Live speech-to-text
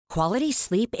Quality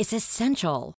sleep is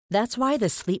essential. That's why the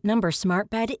Sleep Number Smart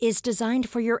Bed is designed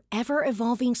for your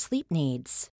ever-evolving sleep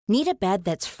needs. Need a bed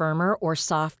that's firmer or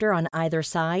softer on either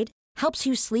side? Helps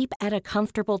you sleep at a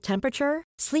comfortable temperature?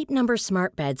 Sleep Number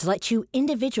Smart Beds let you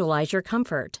individualize your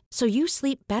comfort, so you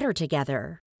sleep better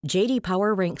together. J.D.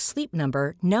 Power ranks Sleep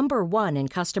Number number 1 in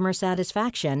customer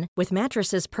satisfaction with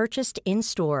mattresses purchased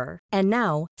in-store. And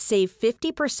now, save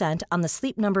 50% on the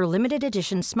Sleep Number Limited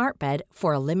Edition Smart Bed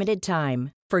for a limited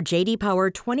time. For J.D. Power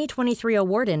 2023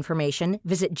 award information,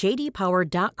 visit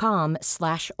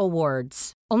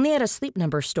jdpower.com/awards. Only at a Sleep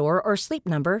Number store or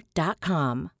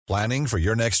sleepnumber.com. Planning for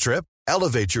your next trip?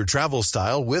 Elevate your travel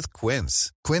style with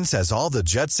Quince. Quince has all the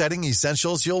jet-setting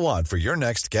essentials you'll want for your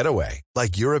next getaway,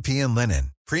 like European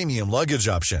linen, premium luggage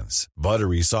options,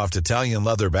 buttery soft Italian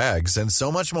leather bags, and so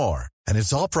much more. And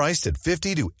it's all priced at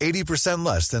 50 to 80%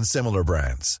 less than similar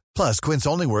brands. Plus, Quince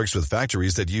only works with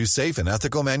factories that use safe and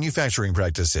ethical manufacturing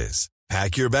practices.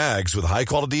 Pack your bags with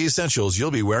high-quality essentials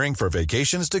you'll be wearing for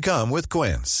vacations to come with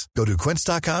Quince. Go to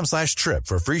quince.com/trip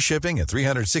for free shipping and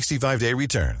 365-day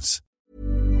returns.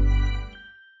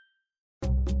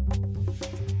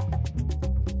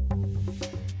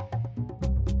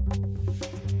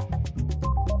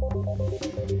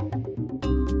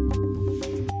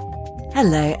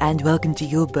 Hello and welcome to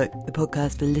Your Book, the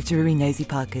podcast for literary nosy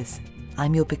parkers.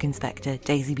 I'm your book inspector,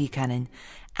 Daisy Buchanan,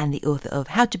 and the author of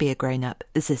How to Be a Grown-Up,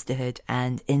 The Sisterhood,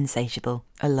 and Insatiable,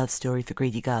 a love story for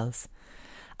greedy girls.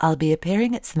 I'll be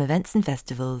appearing at some events and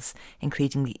festivals,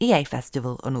 including the EA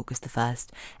Festival on August the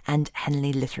 1st and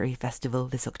Henley Literary Festival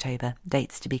this October,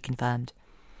 dates to be confirmed.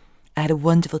 I had a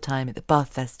wonderful time at the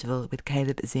Bath Festival with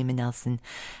Caleb Azuma Nelson,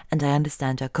 and I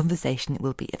understand our conversation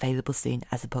will be available soon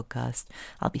as a podcast.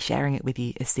 I'll be sharing it with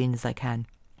you as soon as I can.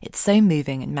 It's so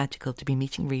moving and magical to be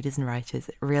meeting readers and writers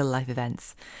at real-life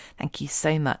events. Thank you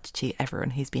so much to everyone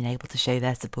who's been able to show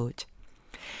their support.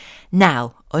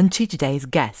 Now, on to today's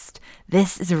guest.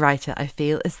 This is a writer I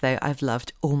feel as though I've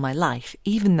loved all my life,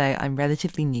 even though I'm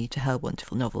relatively new to her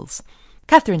wonderful novels.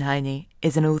 Katherine Heiny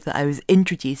is an author I was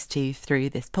introduced to through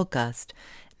this podcast.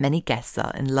 Many guests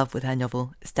are in love with her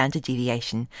novel, Standard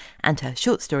Deviation, and her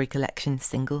short story collection,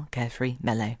 Single, Carefree,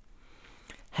 Mellow.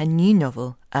 Her new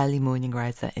novel, Early Morning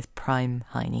Riser, is prime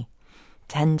Heiny.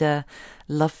 Tender,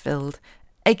 love-filled,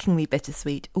 achingly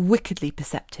bittersweet, wickedly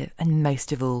perceptive, and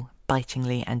most of all,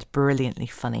 bitingly and brilliantly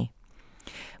funny.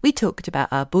 We talked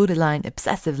about our borderline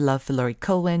obsessive love for Laurie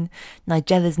Colwin,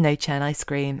 Nigella's No Churn Ice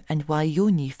Cream, and why your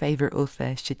new favourite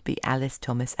author should be Alice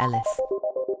Thomas Ellis.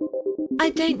 I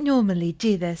don't normally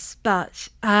do this, but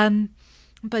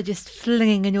by just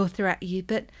flinging an author at you,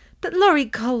 but Laurie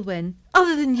Colwin,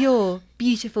 other than your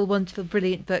beautiful, wonderful,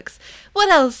 brilliant books, what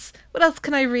else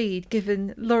can I read,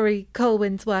 given Laurie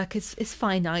Colwin's work is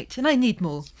finite, and I need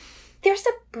more? There's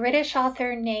a British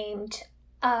author named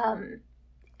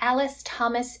Alice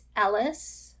Thomas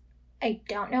Ellis. I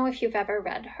don't know if you've ever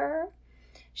read her.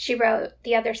 She wrote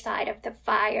The Other Side of the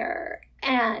Fire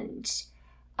and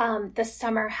The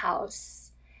Summer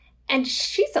House. And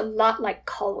she's a lot like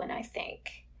Colwin, I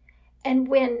think. And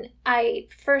when I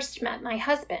first met my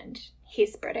husband,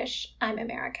 he's British, I'm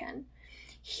American,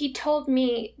 he told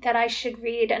me that I should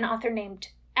read an author named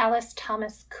Alice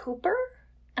Thomas Cooper.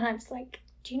 And I was like,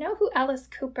 do you know who Alice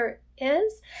Cooper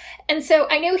is? And so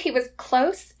I knew he was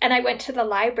close, and I went to the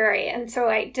library, and so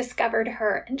I discovered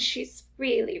her, and she's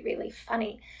really, really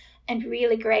funny and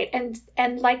really great. And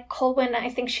like Colwin, I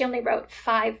think she only wrote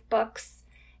 5 books,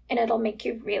 and it'll make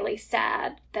you really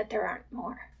sad that there aren't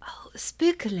more. Oh,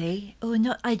 spookily, or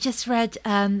not, I just read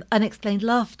Unexplained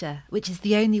Laughter, which is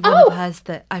the only one of hers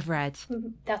that I've read.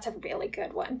 That's a really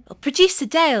good one. Well, producer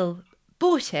Dale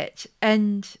bought it,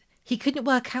 and he couldn't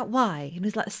work out why. He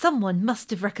was like, someone must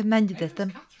have recommended this.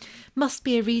 There must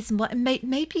be a reason why.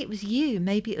 Maybe it was you.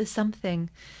 Maybe it was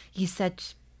something you said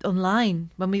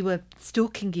online when we were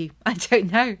stalking you. I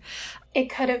don't know. It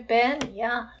could have been,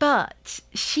 yeah. But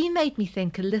she made me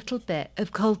think a little bit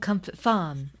of Cold Comfort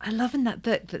Farm. I love in that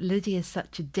book that Lydia's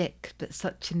such a dick, but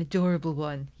such an adorable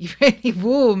one. You really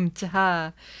warm to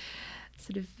her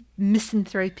sort of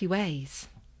misanthropy ways.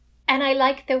 And I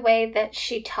like the way that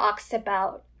she talks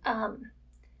about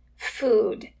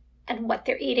food and what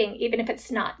they're eating. Even if it's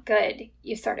not good,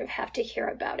 you sort of have to hear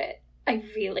about it. I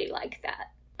really like that.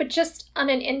 But just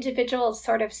on an individual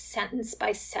sort of sentence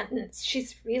by sentence,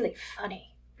 she's really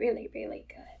funny. Really, really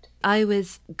good. I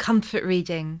was comfort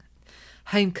reading,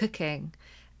 home cooking,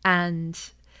 and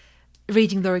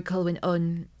reading Laurie Colwin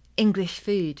on English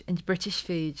food and British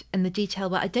food and the detail.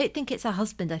 Well, I don't think it's her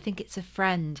husband. I think it's a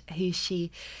friend who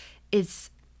she is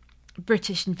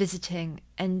British and visiting,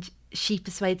 and she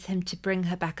persuades him to bring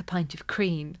her back a pint of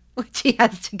cream, which he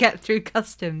has to get through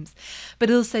customs. But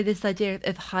also this idea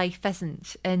of high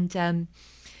pheasant and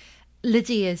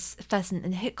Lydia's pheasant.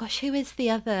 And who is the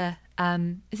other?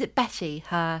 Is it Betty?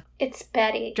 It's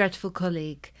Betty, dreadful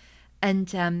colleague. And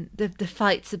the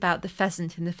fights about the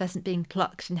pheasant and the pheasant being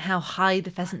plucked and how high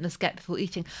the pheasant must get before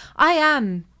eating. I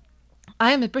am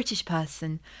a British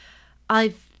person.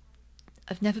 I've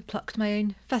never plucked my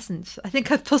own pheasant. I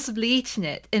think I've possibly eaten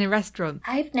it in a restaurant.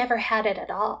 I've never had it at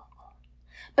all.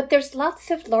 But there's lots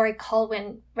of Laurie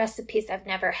Colwin recipes I've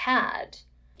never had.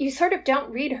 You sort of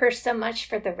don't read her so much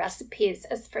for the recipes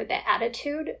as for the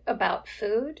attitude about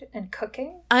food and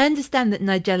cooking. I understand that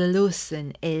Nigella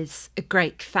Lawson is a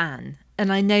great fan,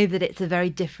 and I know that it's a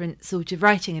very different sort of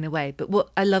writing in a way, but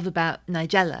what I love about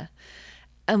Nigella,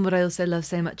 and what I also love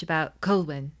so much about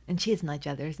Colwyn, and she is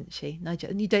Nigella, isn't she?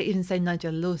 You don't even say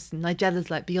Nigella Lawson.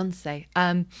 Nigella's like Beyonce.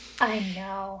 I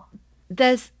know.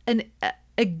 There's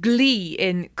a glee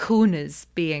in corners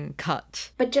being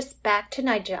cut. But just back to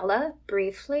Nigella,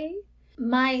 briefly.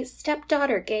 My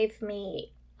stepdaughter gave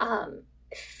me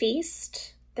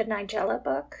Feast, the Nigella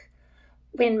book,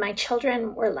 when my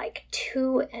children were like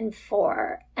 2 and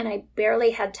 4, and I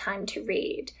barely had time to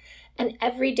read. And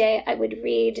every day I would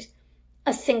read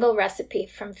a single recipe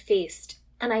from Feast.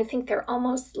 And I think they're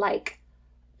almost like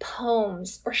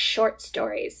poems or short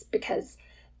stories because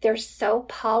they're so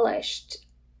polished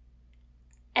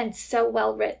and so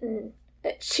well written.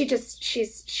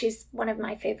 She's one of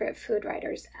my favorite food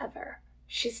writers ever.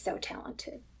 She's so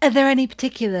talented. Are there any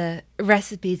particular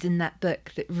recipes in that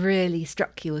book that really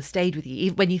struck you or stayed with you,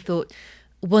 even when you thought,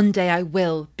 one day I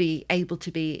will be able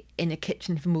to be in a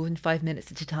kitchen for more than 5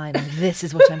 minutes at a time, and this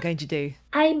is what I'm going to do?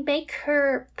 I make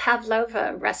her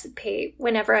pavlova recipe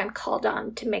whenever I'm called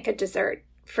on to make a dessert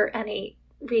for any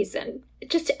reason.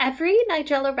 Just every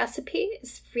Nigella recipe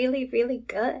is really, really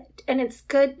good. And it's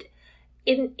good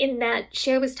in that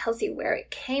she always tells you where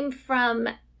it came from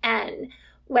and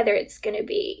whether it's going to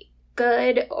be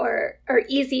good or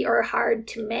easy or hard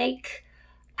to make.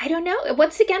 I don't know.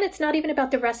 Once again, it's not even about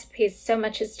the recipes so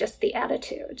much as just the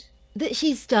attitude. That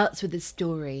she starts with a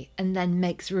story and then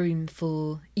makes room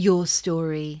for your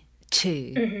story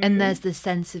too. Mm-hmm. And there's this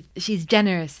sense of she's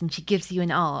generous and she gives you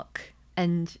an arc.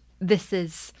 And this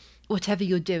is, whatever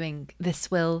you're doing, this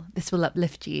will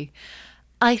uplift you.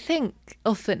 I think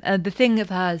often the thing of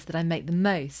hers that I make the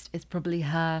most is probably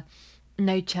her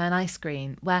no churn ice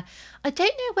cream, where I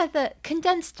don't know whether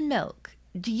condensed milk,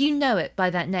 do you know it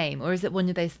by that name, or is it one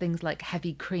of those things like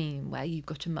heavy cream where you've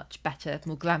got a much better,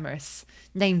 more glamorous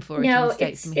name for it? No,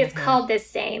 it's called the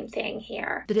same thing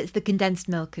here. But it's the condensed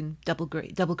milk and double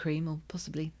cream, or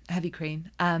possibly heavy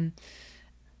cream.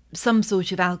 Some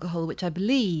sort of alcohol, which I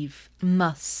believe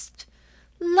must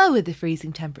lower the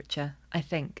freezing temperature, I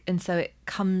think. And so it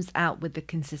comes out with the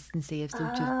consistency of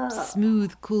sort of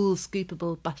smooth, cool,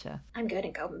 scoopable butter. I'm going to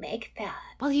go make that.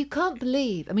 Well, you can't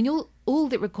believe. I mean, all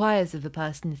that requires of a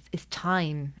person is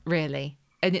time, really.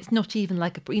 And it's not even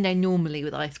like normally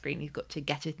with ice cream, you've got to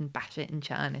get it and batter it and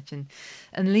churn it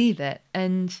and leave it.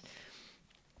 And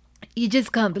you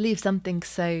just can't believe something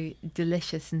so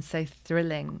delicious and so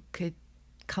thrilling could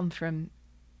come from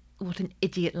what an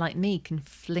idiot like me can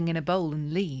fling in a bowl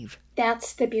and leave.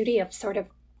 That's the beauty of sort of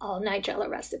all Nigella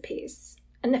recipes.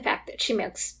 And the fact that she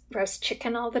makes roast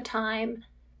chicken all the time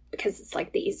because it's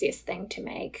like the easiest thing to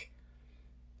make.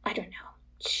 I don't know.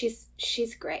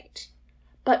 She's great.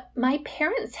 But my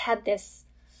parents had this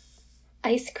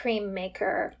ice cream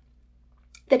maker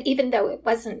that, even though it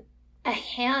wasn't a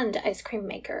hand ice cream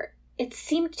maker, it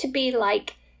seemed to be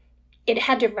like it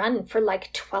had to run for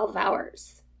like 12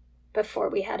 hours before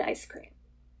we had ice cream.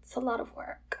 It's a lot of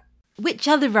work. Which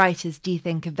other writers do you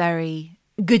think are very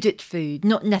good at food?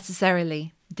 Not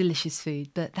necessarily delicious food,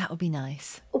 but that would be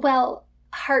nice. Well,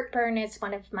 Heartburn is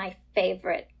one of my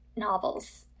favorite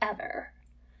novels ever.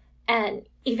 And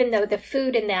even though the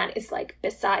food in that is like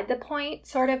beside the point,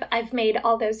 sort of, I've made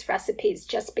all those recipes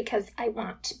just because I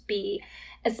want to be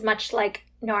as much like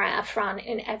Nora Ephron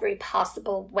in every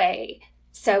possible way.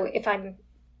 So if I'm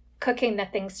cooking the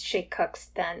things she cooks,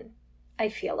 then I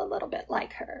feel a little bit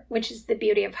like her, which is the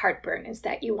beauty of Heartburn, is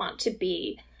that you want to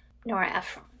be Nora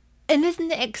Ephron. And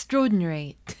isn't it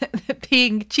extraordinary that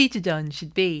being cheated on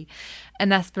should be an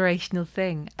aspirational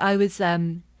thing? I was,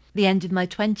 the end of my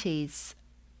 20s,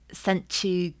 sent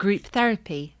to group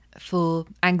therapy for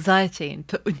anxiety and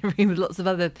put in a room with lots of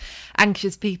other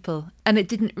anxious people. And it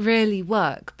didn't really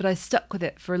work, but I stuck with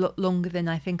it for a lot longer than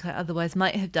I think I otherwise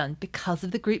might have done because of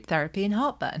the group therapy in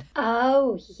Heartburn.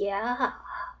 Oh, yeah.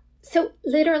 So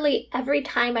literally every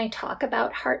time I talk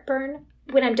about Heartburn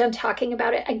when I'm done talking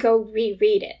about it, I go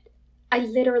reread it. I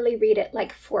literally read it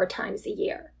like 4 times a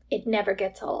year. It never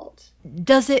gets old.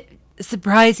 Does it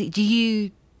surprise you? Do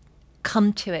you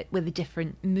come to it with a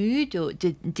different mood, or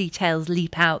did details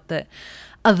leap out that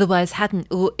otherwise hadn't?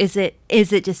 Or is it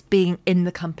just being in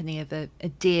the company of a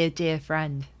dear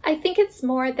friend? I think it's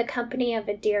more the company of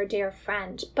a dear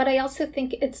friend. But I also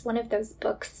think it's one of those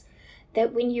books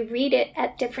that when you read it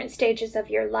at different stages of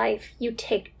your life, you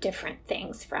take different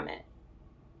things from it.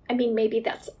 I mean, maybe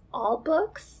that's all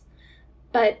books,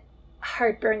 but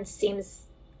Heartburn seems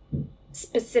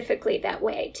specifically that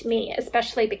way to me,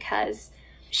 especially because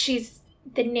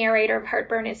the narrator of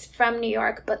Heartburn is from New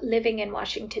York, but living in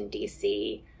Washington,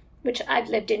 D.C., which I've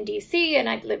lived in D.C. and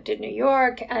I've lived in New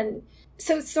York. And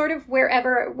so sort of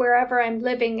wherever I'm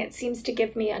living, it seems to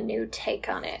give me a new take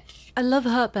on it. I love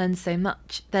Heartburn so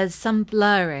much. There's some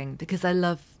blurring because I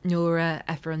love Nora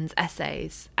Ephron's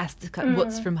essays as to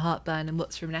what's from Heartburn and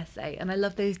what's from an essay. And I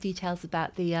love those details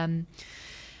about the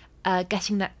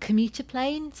getting that commuter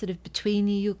plane sort of between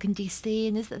New York and DC.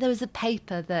 And there was a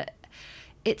paper that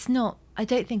it's not, I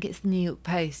don't think it's the New York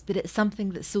Post, but it's something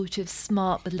that's sort of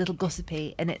smart but a little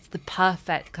gossipy, and it's the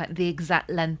perfect, the exact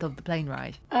length of the plane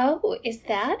ride. Oh, is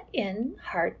that in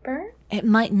Heartburn? It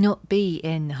might not be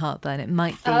in Heartburn. It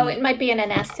might be. Oh, it might be in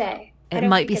an essay. It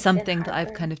might be something that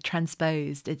I've kind of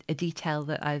transposed, a detail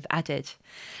that I've added.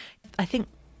 I think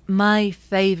my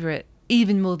favourite,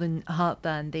 even more than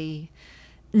Heartburn, the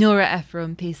Nora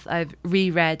Ephron piece that I've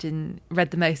reread and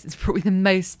read the most, it's probably the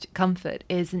most comfort,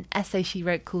 is an essay she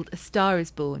wrote called A Star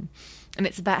is Born. And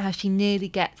it's about how she nearly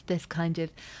gets this kind of,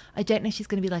 I don't know if she's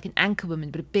going to be like an anchor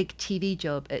woman, but a big TV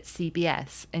job at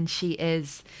CBS. And she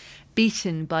is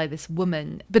beaten by this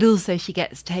woman, but also she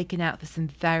gets taken out for some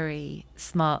very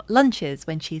smart lunches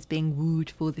when she's being wooed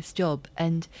for this job.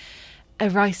 And a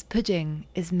rice pudding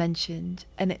is mentioned,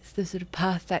 and it's the sort of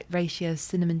perfect ratio of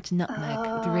cinnamon to nutmeg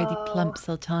with really plump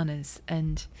sultanas.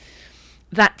 And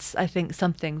that's, I think,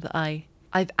 something that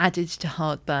I've added to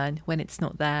Heartburn when it's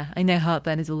not there. I know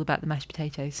Heartburn is all about the mashed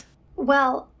potatoes.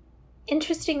 Well,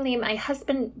 interestingly, my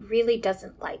husband really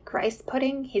doesn't like rice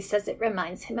pudding. He says it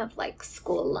reminds him of like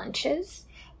school lunches,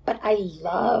 but I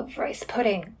love rice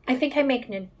pudding. I think I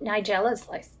make Nigella's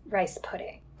rice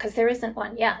pudding. Because there isn't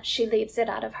one. Yeah, she leaves it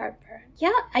out of Heartburn.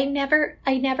 Yeah, I never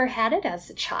had it as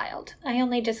a child. I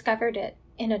only discovered it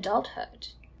in adulthood.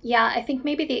 Yeah, I think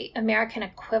maybe the American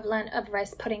equivalent of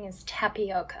rice pudding is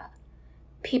tapioca.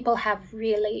 People have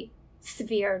really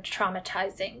severe,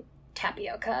 traumatizing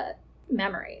tapioca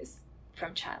memories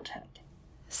from childhood.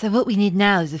 So what we need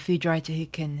now is a food writer who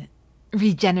can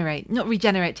not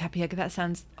regenerate tapioca, that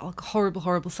sounds like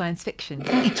horrible science fiction.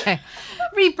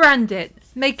 Rebrand it,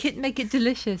 make it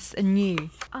delicious and new.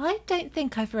 I don't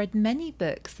think I've read many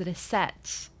books that are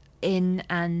set in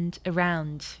and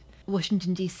around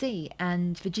Washington DC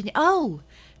and Virginia. Oh,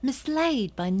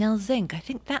 Mislaid by Nell Zink. I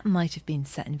think that might have been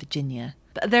set in Virginia.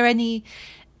 But are there any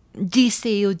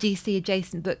DC or DC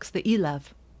adjacent books that you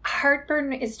love?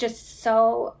 Heartburn is just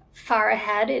so far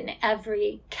ahead in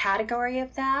every category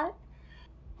of that.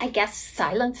 I guess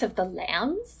Silence of the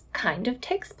Lambs kind of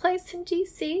takes place in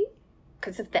D.C.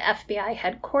 because of the FBI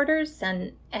headquarters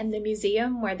and the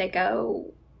museum where they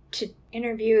go to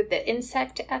interview the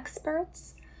insect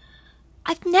experts.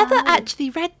 I've never actually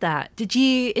read that. Did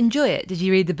you enjoy it? Did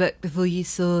you read the book before you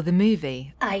saw the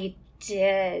movie? I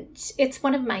did. It's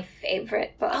one of my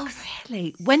favorite books. Oh,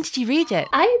 really? When did you read it?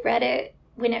 I read it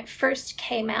when it first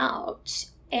came out,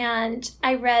 and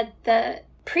I read the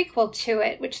prequel to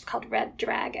it, which is called Red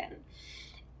Dragon.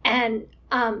 And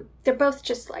they're both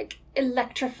just like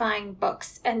electrifying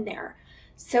books, and they're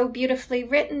so beautifully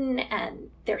written,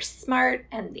 and they're smart,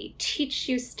 and they teach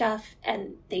you stuff,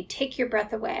 and they take your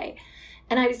breath away.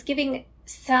 And I was giving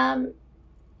some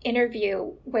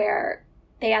interview where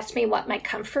they asked me what my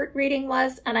comfort reading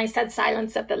was, and I said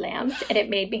Silence of the Lambs, and it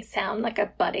made me sound like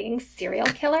a budding serial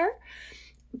killer.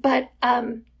 But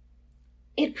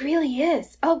it really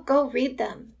is. Oh, go read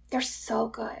them. They're so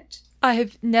good. I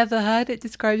have never heard it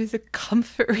described as a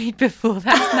comfort read before.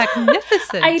 That's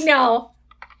magnificent. I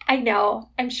know.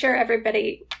 I'm sure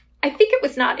everybody, I think it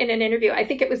was not in an interview. I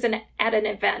think it was at an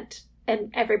event,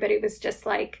 and everybody was just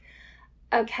like,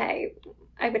 okay,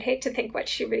 I would hate to think what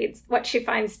she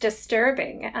finds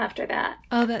disturbing after that.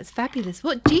 Oh, that's fabulous.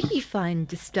 What do you find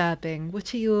disturbing?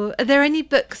 Are there any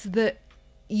books that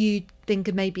you think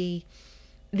are maybe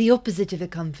the opposite of a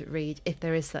comfort read, if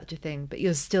there is such a thing, but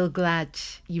you're still glad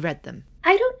you read them?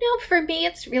 I don't know. For me,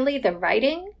 it's really the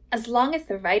writing. As long as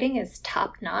the writing is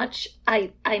top-notch,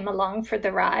 I'm along for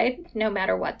the ride, no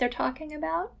matter what they're talking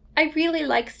about. I really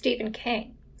like Stephen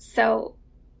King. So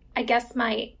I guess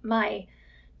my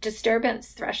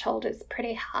disturbance threshold is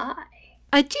pretty high.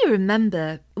 I do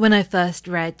remember when I first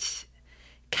read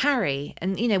Carrie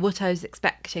and, what I was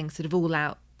expecting, sort of all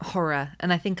out horror.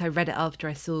 And I think I read it after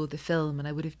I saw the film, and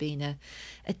I would have been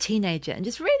a teenager, and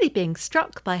just really being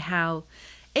struck by how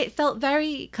it felt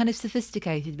very kind of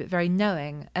sophisticated, but very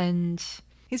knowing. And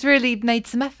he's really made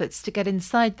some efforts to get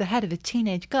inside the head of a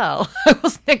teenage girl. I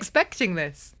wasn't expecting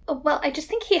this. Well, I just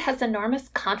think he has enormous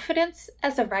confidence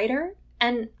as a writer.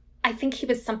 And I think he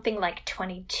was something like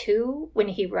 22 when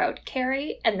he wrote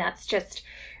Carrie. And that's just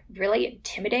really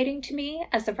intimidating to me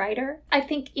as a writer. I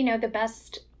think, the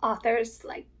best authors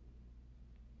like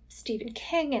Stephen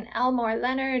King and Elmore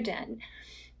Leonard and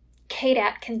Kate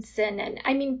Atkinson, and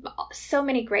I mean, so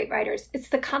many great writers. It's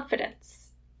the confidence.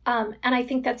 And I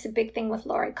think that's a big thing with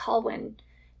Laurie Colwin,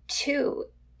 too,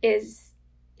 is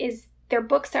their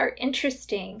books are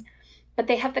interesting, but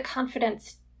they have the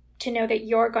confidence to know that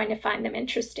you're going to find them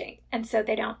interesting. And so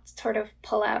they don't sort of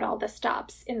pull out all the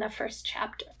stops in the first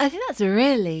chapter. I think that's a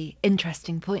really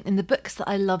interesting point. And the books that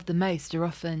I love the most are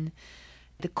often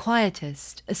the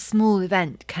quietest. A small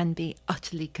event can be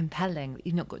utterly compelling.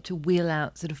 You've not got to wheel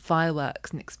out sort of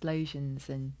fireworks and explosions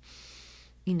and,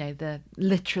 the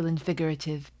literal and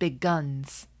figurative big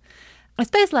guns. I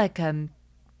suppose like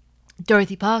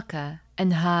Dorothy Parker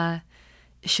and her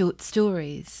short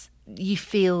stories, you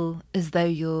feel as though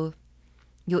you're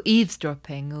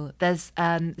eavesdropping. Or there's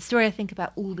a story I think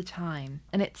about all the time,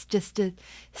 and it's just a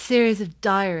series of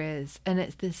diaries, and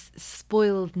it's this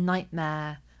spoiled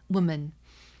nightmare woman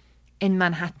in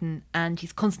Manhattan, and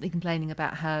she's constantly complaining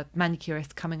about her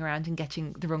manicurist coming around and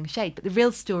getting the wrong shade. But the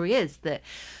real story is that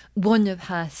one of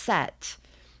her set,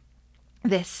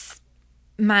 this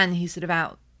man who's sort of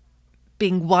out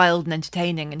being wild and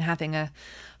entertaining and having a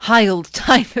high old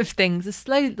time of things, is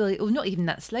slowly, or not even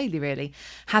that slowly really,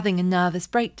 having a nervous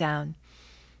breakdown.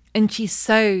 And she's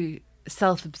so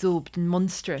self-absorbed and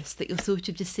monstrous that you're sort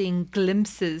of just seeing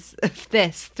glimpses of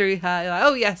this through her. Like,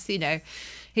 oh yes,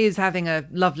 he's having a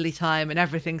lovely time and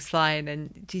everything's fine,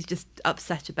 and she's just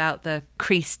upset about the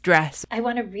creased dress. I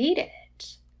want to read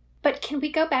it. But can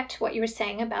we go back to what you were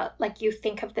saying about, like, you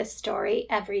think of this story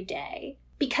every day?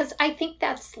 Because I think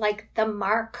that's like the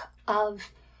mark of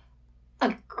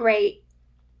a great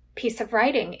piece of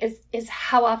writing is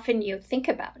how often you think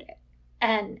about it.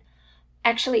 And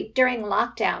actually, during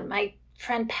lockdown, my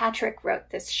friend Patrick wrote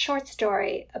this short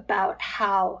story about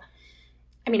how,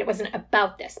 it wasn't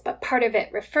about this, but part of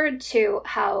it referred to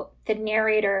how the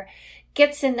narrator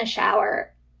gets in the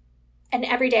shower and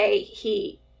every day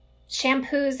he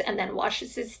shampoos and then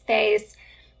washes his face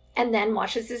and then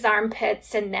washes his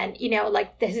armpits and then,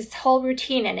 this whole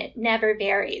routine, and it never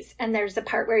varies. And there's a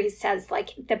part where he says,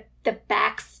 like, the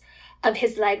backs of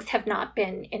his legs have not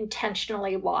been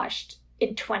intentionally washed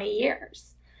in 20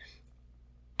 years.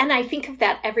 And I think of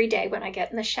that every day when I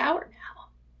get in the shower now.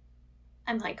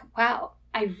 I'm like, wow,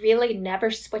 I really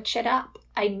never switch it up.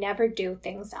 I never do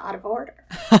things out of order.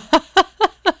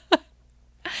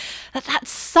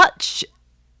 That's such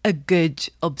a good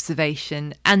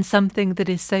observation, and something that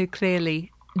is so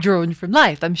clearly drawn from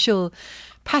life. I'm sure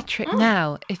Patrick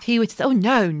now, if he were to say, oh,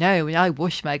 no, I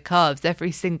wash my calves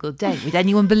every single day, would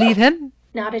anyone believe him?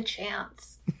 Not a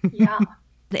chance. Yeah.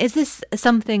 Is this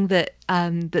something that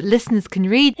that listeners can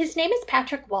read? His name is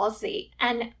Patrick Walsey,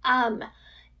 and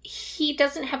he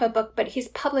doesn't have a book, but he's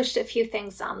published a few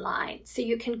things online, so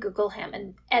you can Google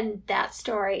him, and that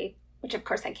story, which of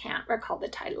course I can't recall the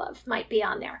title of, might be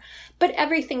on there. But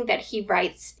everything that he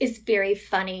writes is very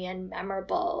funny and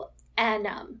memorable. And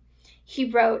he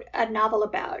wrote a novel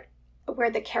about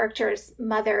where the character's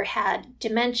mother had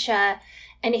dementia,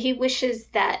 and he wishes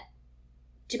that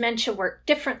dementia worked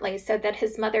differently so that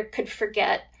his mother could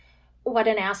forget what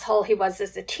an asshole he was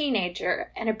as a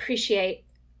teenager and appreciate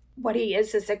what he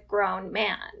is as a grown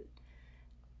man.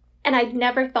 And I'd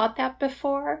never thought that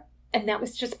before. And that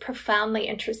was just profoundly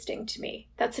interesting to me.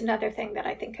 That's another thing that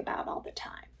I think about all the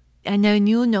time. I know in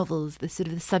your novels, the sort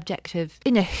of the subject of,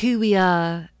 who we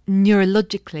are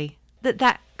neurologically,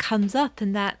 that comes up,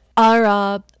 and that are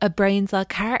our brains our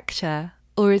character,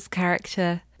 or is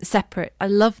character separate? I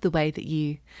love the way that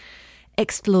you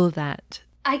explore that.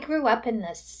 I grew up in the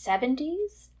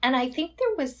 70s, and I think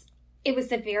it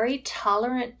was a very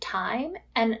tolerant time.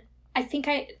 And I think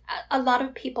a lot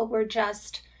of people were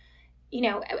just,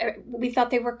 we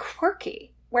thought they were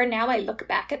quirky, where now I look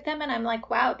back at them and I'm like,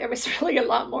 wow, there was really a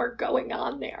lot more going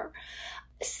on there.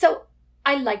 So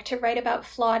I like to write about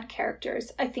flawed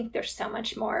characters. I think they're so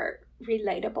much more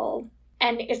relatable.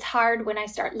 And it's hard when I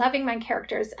start loving my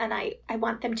characters and I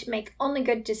want them to make only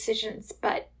good decisions,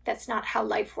 but that's not how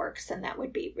life works. And that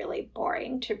would be really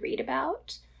boring to read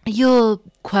about. your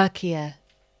quirkier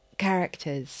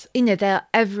characters, they're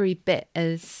every bit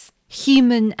as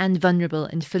human and vulnerable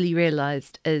and fully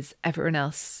realised as everyone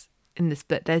else in this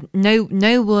book.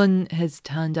 No one has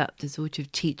turned up to sort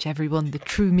of teach everyone the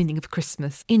true meaning of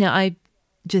Christmas. I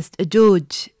just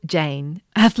adored Jane.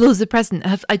 Her flaws are present.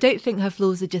 I don't think her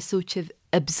flaws are just sort of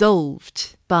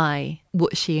absolved by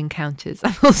what she encounters.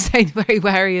 I'm also very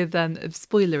wary of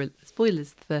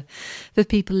spoilers for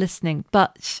people listening.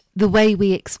 But the way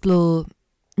we explore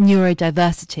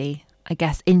neurodiversity, I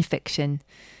guess, in fiction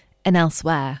and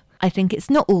elsewhere, I think it's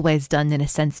not always done in a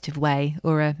sensitive way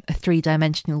or a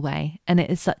three-dimensional way. And it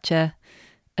is such a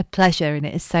pleasure, and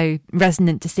it is so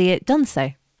resonant to see it done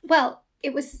so. Well,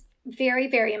 it was very,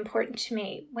 very important to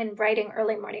me when writing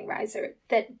Early Morning Riser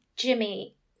that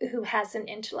Jimmy, who has an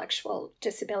intellectual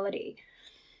disability,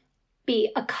 be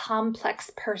a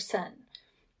complex person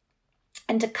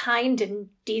and a kind and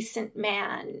decent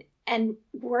man and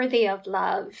worthy of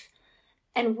love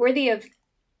and worthy of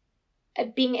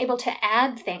being able to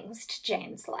add things to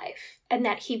Jane's life, and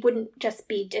that he wouldn't just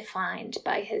be defined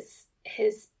by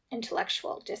his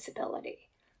intellectual disability.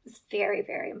 It was very,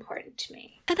 very important to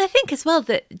me. And I think as well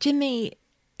that Jimmy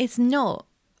is not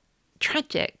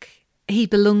tragic. He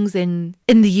belongs in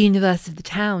the universe of the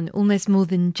town almost more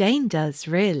than Jane does,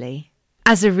 really.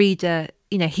 As a reader,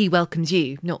 he welcomes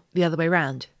you, not the other way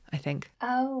around, I think.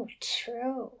 Oh,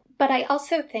 true. But I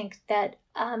also think that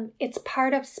it's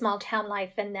part of small town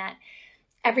life in that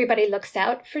everybody looks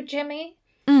out for Jimmy.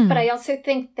 But I also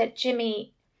think that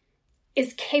Jimmy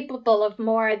is capable of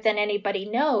more than anybody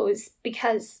knows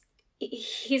because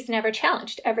he's never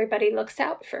challenged. Everybody looks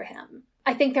out for him.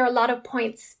 I think there are a lot of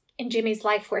points in Jimmy's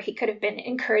life where he could have been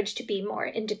encouraged to be more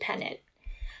independent.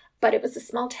 But it was a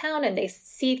small town and they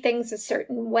see things a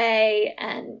certain way.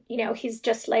 And, he's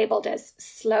just labeled as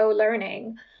slow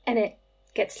learning. And it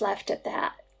gets left at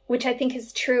that, which I think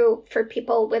is true for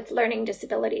people with learning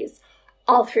disabilities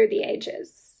all through the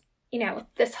ages.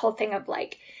 This whole thing of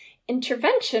like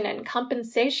intervention and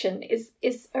compensation is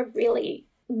a really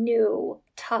new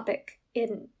topic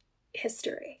in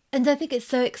history. And I think it's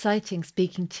so exciting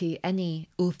speaking to any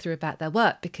author about their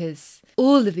work because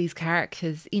all of these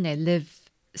characters, live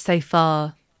so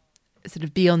far sort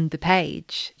of beyond the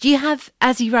page. Do you have,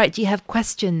 as you write, do you have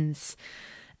questions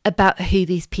about who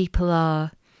these people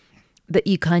are that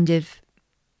you kind of,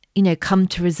 come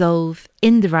to resolve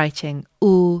in the writing?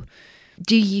 Or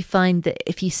do you find that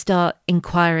if you start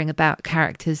inquiring about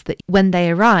characters that when they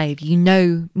arrive, you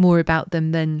know more about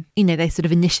them than, they sort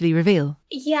of initially reveal?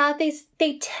 Yeah,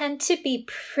 they tend to be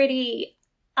pretty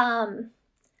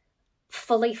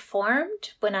fully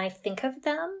formed when I think of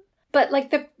them. But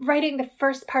like writing the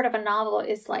first part of a novel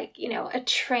is like, a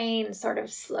train sort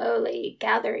of slowly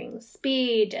gathering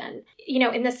speed. And,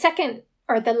 in the second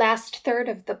or the last third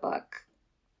of the book,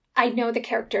 I know the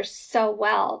characters so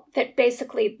well that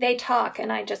basically they talk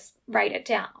and I just write it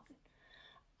down.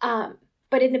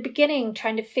 But in the beginning,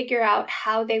 trying to figure out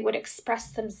how they would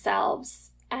express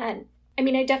themselves. And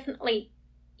I definitely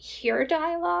hear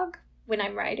dialogue when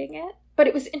I'm writing it. But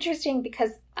it was interesting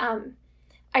because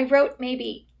I wrote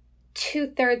maybe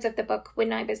 2/3 of the book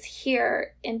when I was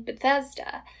here in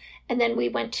Bethesda. And then we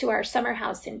went to our summer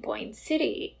house in Boyne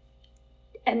City.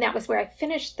 And that was where I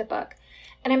finished the book.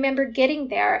 And I remember getting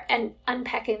there and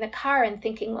unpacking the car and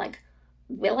thinking like,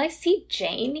 will I see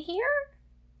Jane here?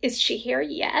 Is she here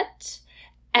yet?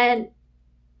 And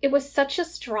it was such a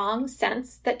strong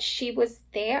sense that she was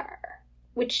there,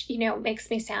 which, makes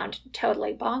me sound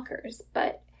totally bonkers.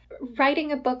 But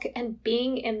writing a book and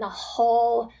being in the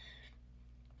whole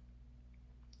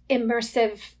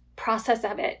immersive process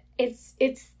of it, it's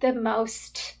the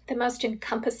most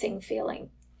encompassing feeling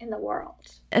in the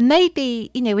world. And maybe,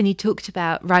 when you talked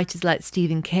about writers like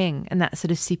Stephen King and that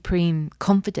sort of supreme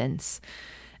confidence,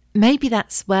 maybe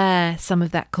that's where some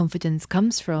of that confidence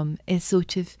comes from, is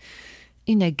sort of,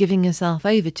 giving yourself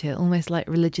over to it, almost like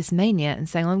religious mania, and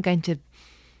saying, I'm going to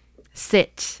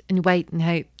sit and wait and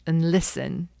hope and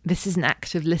listen. This is an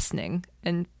act of listening,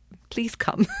 and please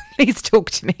come, please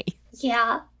talk to me.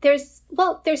 Yeah, there's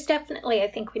definitely, I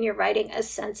think, when you're writing, a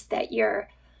sense that your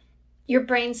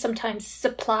brain sometimes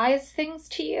supplies things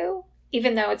to you,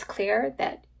 even though it's clear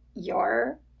that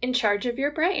you're in charge of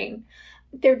your brain.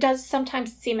 There does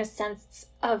sometimes seem a sense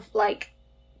of like,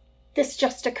 this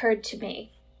just occurred to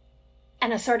me,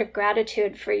 and a sort of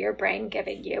gratitude for your brain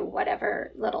giving you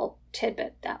whatever little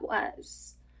tidbit that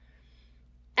was.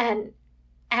 And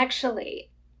actually,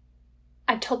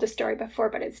 I've told this story before,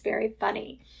 but it's very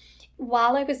funny.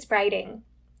 While I was writing,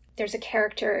 there's a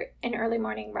character in Early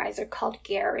Morning Riser called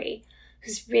Gary,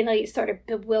 who's really sort of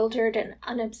bewildered and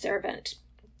unobservant.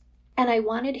 And I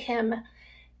wanted him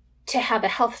to have a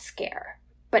health scare,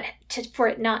 but for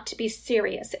it not to be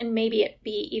serious, and maybe it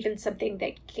be even something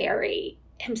that Gary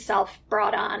himself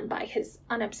brought on by his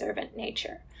unobservant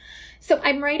nature. So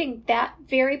I'm writing that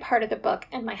very part of the book,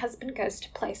 and my husband goes to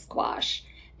play squash,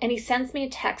 and he sends me a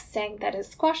text saying that his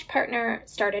squash partner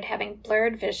started having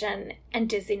blurred vision and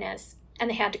dizziness,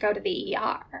 and they had to go to the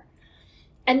ER.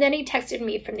 And then he texted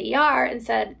me from the ER and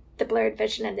said the blurred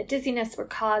vision and the dizziness were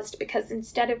caused because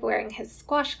instead of wearing his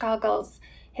squash goggles,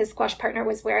 his squash partner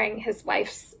was wearing his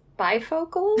wife's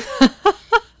bifocals.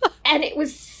 And it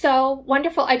was so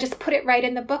wonderful. I just put it right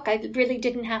in the book. I really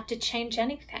didn't have to change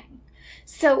anything.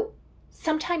 So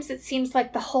sometimes it seems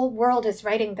like the whole world is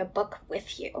writing the book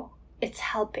with you. It's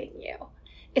helping you.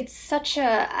 It's such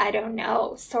a, I don't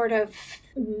know, sort of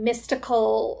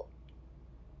mystical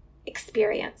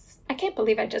experience. I can't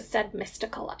believe I just said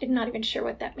mystical. I'm not even sure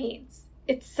what that means.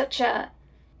 It's such an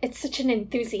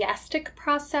enthusiastic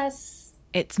process.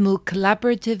 It's more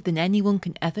collaborative than anyone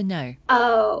can ever know.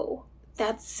 Oh,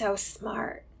 that's so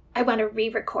smart. I want to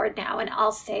re-record now and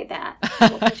I'll say that.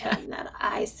 We'll pretend that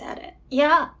I said it.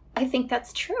 Yeah, I think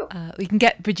that's true. We can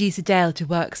get producer Dale to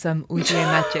work some audio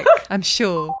magic, I'm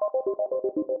sure.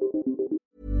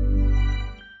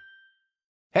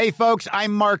 Hey folks,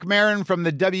 I'm Mark Maron from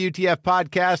the WTF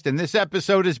Podcast, and this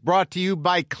episode is brought to you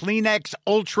by Kleenex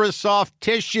Ultra Soft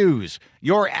Tissues,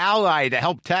 your ally to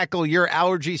help tackle your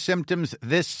allergy symptoms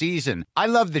this season. I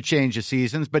love the change of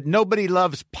seasons, but nobody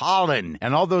loves pollen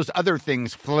and all those other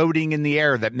things floating in the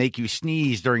air that make you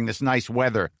sneeze during this nice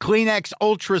weather. Kleenex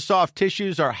Ultra Soft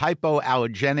Tissues are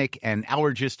hypoallergenic and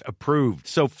allergist approved,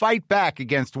 so fight back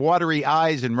against watery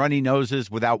eyes and runny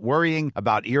noses without worrying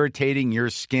about irritating your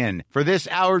skin. For this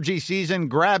allergy season,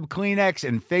 grab Kleenex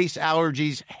and face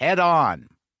allergies head on.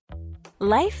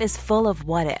 Life is full of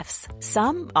what-ifs.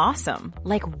 Some awesome,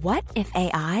 like what if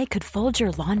AI could fold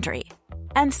your laundry?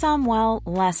 And some, well,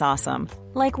 less awesome,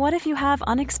 like what if you have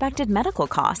unexpected medical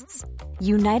costs?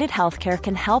 United Healthcare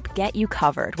can help get you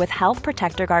covered with Health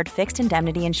Protector Guard fixed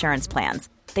indemnity insurance plans.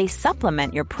 They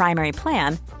supplement your primary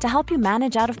plan to help you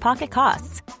manage out-of-pocket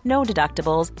costs. No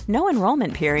deductibles, no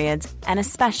enrollment periods, and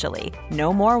especially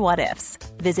no more what-ifs.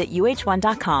 Visit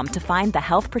UH1.com to find the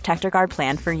Health Protector Guard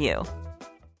plan for you.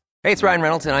 Hey, it's Ryan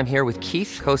Reynolds, and I'm here with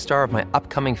Keith, co-star of my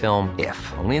upcoming film,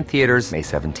 If, only in theaters May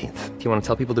 17th. Do you want to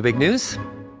tell people the big news?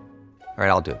 All right,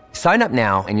 I'll do it. Sign up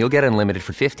now and you'll get unlimited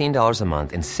for $15 a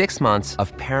month and 6 months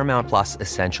of Paramount Plus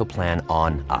Essential Plan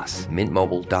on us.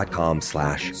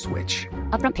 MintMobile.com/switch.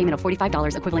 Upfront payment of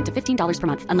 $45 equivalent to $15 per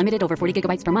month. Unlimited over 40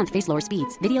 gigabytes per month. Face lower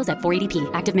speeds. Videos at 480p.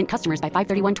 Active Mint customers by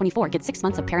 531.24 get 6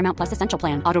 months of Paramount Plus Essential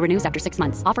Plan. Auto renews after 6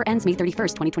 months. Offer ends May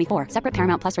 31st, 2024. Separate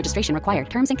Paramount Plus registration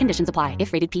required. Terms and conditions apply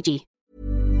if rated PG.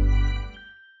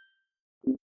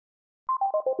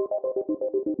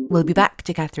 We'll be back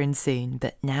to Catherine soon,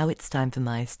 but now it's time for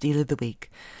my Steal of the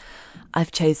Week.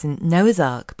 I've chosen Noah's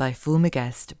Ark by former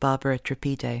guest Barbara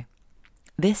Trapido.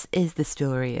 This is the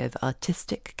story of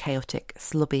artistic, chaotic,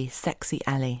 slobby, sexy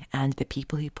Allie and the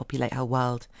people who populate her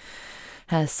world.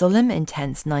 Her solemn,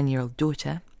 intense 9-year-old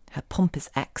daughter, her pompous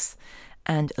ex,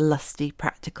 and a lusty,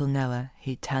 practical Noah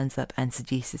who turns up and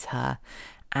seduces her,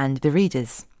 and the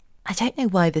readers. I don't know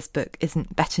why this book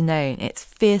isn't better known. It's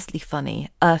fiercely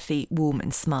funny, earthy, warm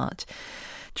and smart.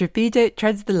 Trapido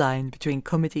treads the line between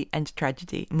comedy and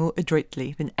tragedy more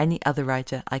adroitly than any other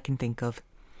writer I can think of.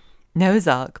 Noah's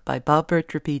Ark by Barbara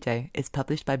Trapido is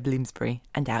published by Bloomsbury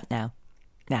and out now.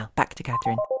 Now, back to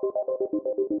Catherine.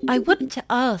 I wanted to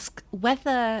ask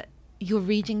whether your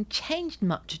reading changed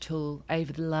much at all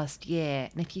over the last year,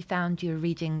 and if you found you were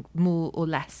reading more or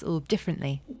less or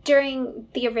differently. During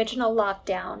the original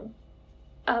lockdown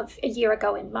of a year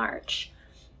ago in March,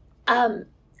 I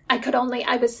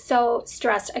was so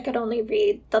stressed, I could only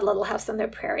read the Little House on the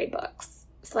Prairie books.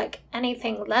 It's like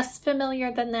anything less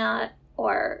familiar than that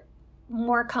or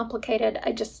more complicated,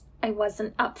 I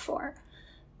wasn't up for.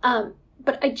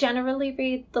 But I generally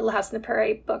read Little House on the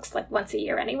Prairie books like once a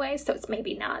year anyway, so it's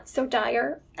maybe not so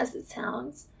dire as it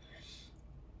sounds.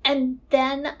 And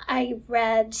then I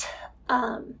read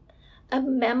a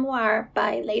memoir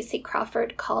by Lacey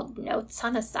Crawford called Notes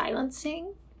on a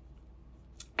Silencing.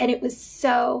 And it was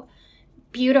so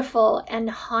beautiful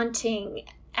and haunting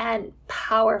and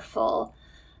powerful.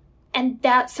 And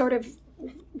that sort of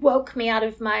woke me out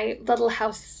of my Little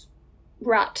House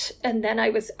rut, and then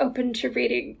I was open to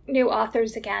reading new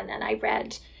authors again, and I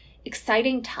read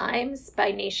Exciting Times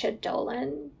by Nisha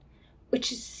Dolan,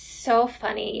 which is so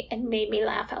funny and made me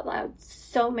laugh out loud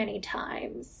so many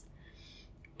times.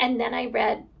 And then I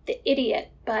read The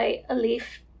Idiot by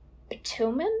Elif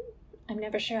Batuman. I'm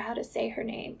never sure how to say her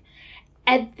name.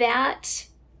 And that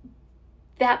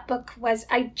that book was,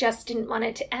 I just didn't want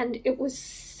it to end. It was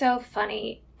so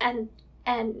funny and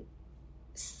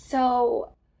so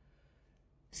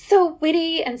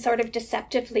witty and sort of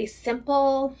deceptively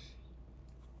simple.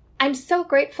 I'm so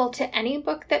grateful to any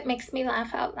book that makes me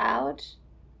laugh out loud.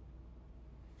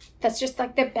 That's just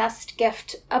like the best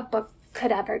gift a book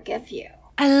could ever give you.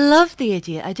 I love The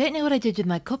Idiot. I don't know what I did with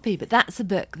my copy, but that's a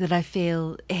book that I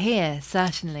feel here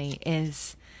certainly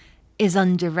is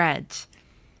underread.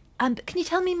 But can you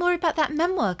tell me more about that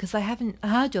memoir? Because I haven't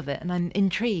heard of it and I'm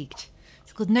intrigued.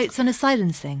 It's called Notes on a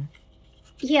Silencing.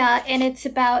 Yeah, and it's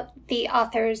about the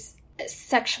author's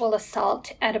sexual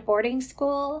assault at a boarding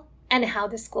school and how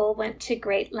the school went to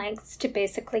great lengths to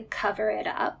basically cover it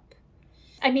up.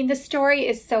 I mean, the story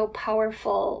is so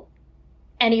powerful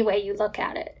any way you look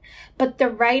at it, but the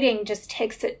writing just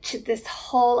takes it to this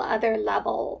whole other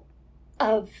level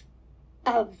of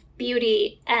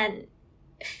beauty and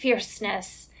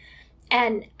fierceness.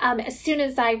 And as soon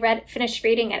as I finished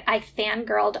reading it, I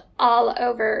fangirled all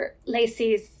over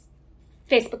Lacey's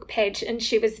Facebook page, and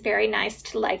she was very nice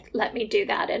to let me do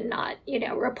that and not,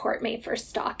 report me for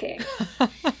stalking.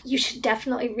 You should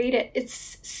definitely read it.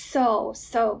 It's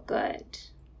so good.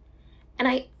 And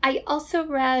I also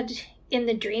read In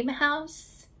the Dream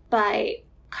House by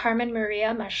Carmen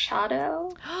Maria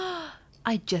Machado.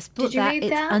 I just put Did you that. read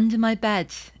It's that? under my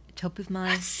bed, top of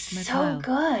my So pile.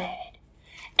 good.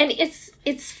 And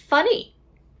it's funny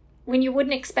when you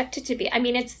wouldn't expect it to be. I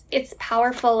mean, it's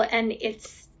powerful and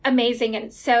it's amazing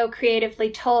and so creatively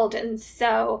told. And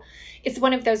so it's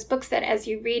one of those books that as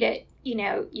you read it,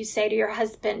 you say to your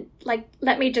husband, like,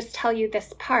 let me just tell you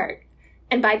this part.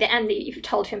 And by the end, you've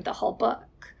told him the whole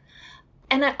book.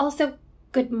 And I also,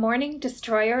 Good Morning,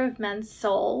 Destroyer of Men's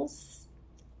Souls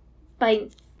by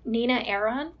Nina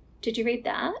Aron. Did you read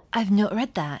that? I've not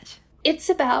read that. It's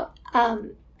about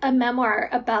a memoir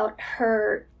about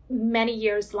her many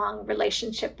years long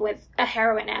relationship with a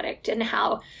heroin addict and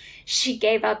how she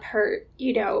gave up her,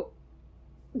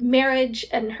 marriage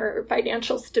and her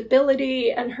financial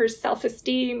stability and her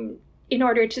self-esteem in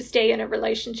order to stay in a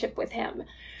relationship with him.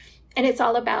 And it's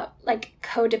all about like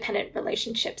codependent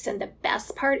relationships. And the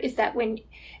best part is that when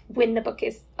the book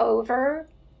is over,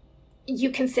 you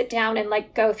can sit down and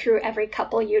like go through every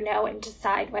couple and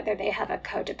decide whether they have a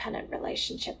codependent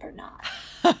relationship or not.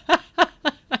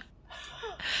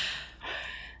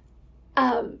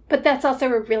 But that's also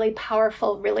a really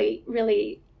powerful, really,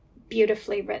 really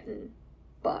beautifully written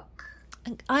book.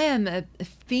 I am a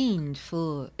fiend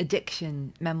for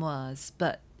addiction memoirs,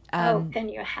 but then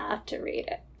you have to read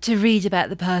it. To read about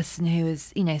the person who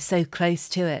is, so close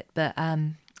to it. But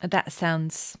that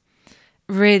sounds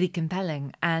really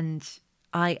compelling, and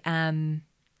I am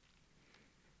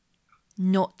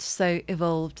not so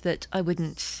evolved that I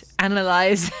wouldn't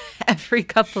analyse every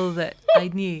couple that I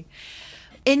knew.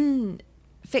 In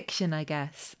fiction, I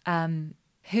guess,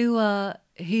 who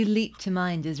leap to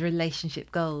mind as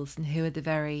relationship goals and who are the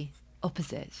very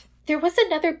opposite? There was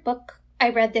another book I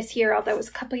read this year, although it was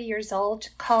a couple of years old,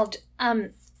 called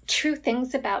True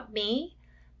Things About Me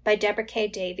by Deborah K.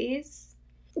 Davies,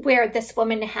 where this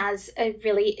woman has a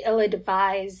really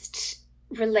ill-advised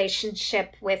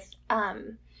relationship with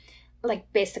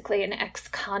basically an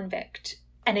ex-convict.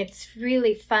 And it's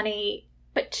really funny,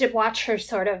 but to watch her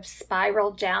sort of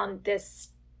spiral down this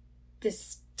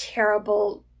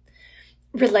terrible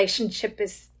relationship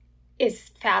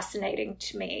is fascinating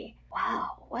to me.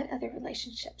 Wow, what other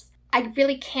relationships? I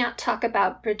really can't talk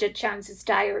about Bridget Jones's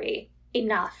Diary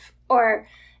enough or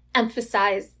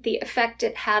emphasize the effect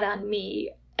it had on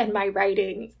me and my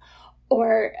writing,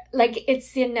 or like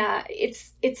it's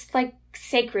like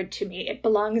sacred to me. It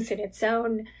belongs in its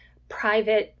own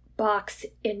private box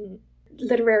in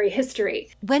literary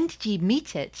history. When did you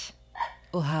meet it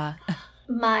or her?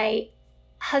 My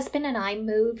husband and I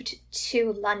moved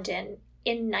to London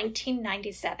in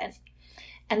 1997.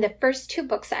 And the first two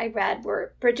books I read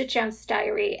were Bridget Jones's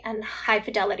Diary and High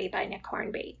Fidelity by Nick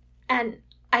Hornby. And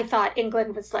I thought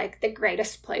England was like the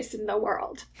greatest place in the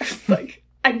world. Like,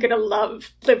 I'm going to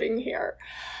love living here.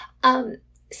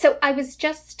 So I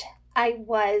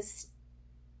was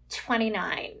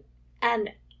 29. And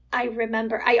I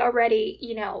remember I already,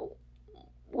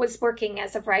 was working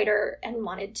as a writer and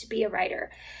wanted to be a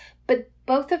writer. But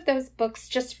both of those books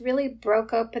just really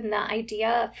broke open the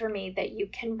idea for me that you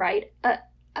can write a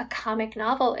comic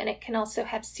novel and it can also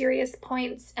have serious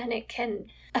points and it can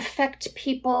affect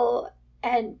people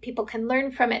and people can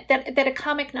learn from it. That a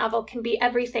comic novel can be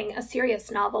everything a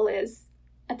serious novel is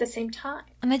at the same time.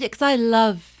 And because I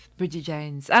love Bridget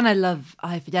Jones and I love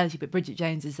High Fidelity, but Bridget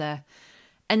Jones is an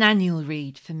annual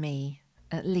read for me.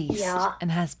 at least, Yeah.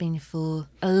 and has been for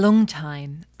a long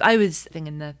time. I was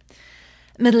in the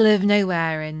middle of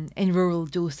nowhere in rural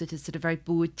Dorset as sort of very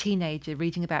bored teenager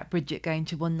reading about Bridget going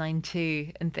to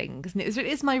 192 and things. And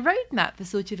it's my roadmap for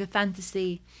sort of a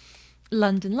fantasy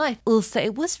London life. Also,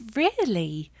 it was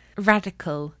really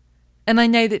radical. And I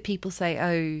know that people say,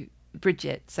 oh,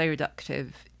 Bridget, so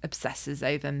reductive, obsesses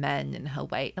over men and her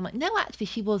weight. I'm like, no, actually,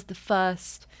 she was the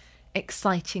first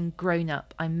exciting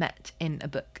grown-up I met in a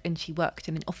book, and she worked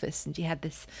in an office, and she had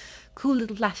this cool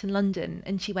little flat in London,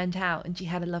 and she went out and she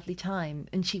had a lovely time,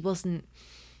 and she wasn't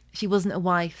a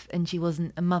wife and she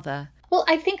wasn't a mother. Well,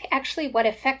 I think actually what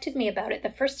affected me about it the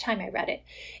first time I read it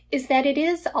is that it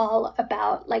is all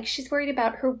about, like, she's worried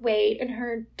about her weight and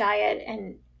her diet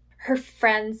and her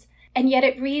friends, and yet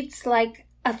it reads like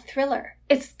a thriller.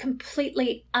 It's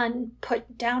completely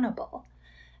unput-downable.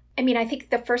 I mean, I think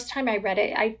the first time I read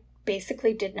it, I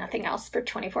basically did nothing else for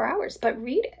 24 hours but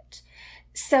read it.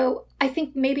 So I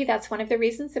think maybe that's one of the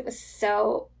reasons it was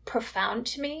so profound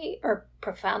to me, or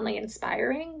profoundly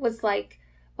inspiring, was like,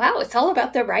 wow, it's all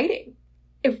about the writing.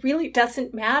 It really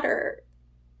doesn't matter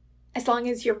as long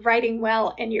as you're writing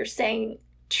well and you're saying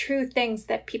true things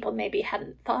that people maybe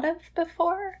hadn't thought of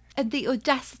before. And the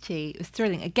audacity was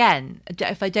thrilling. Again,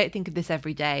 if I don't think of this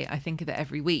every day, I think of it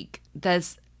every week.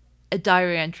 There's a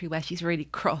diary entry where she's really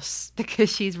cross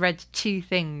because she's read two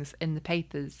things in the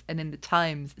papers, and in the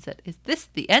Times it said, is this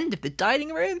the end of the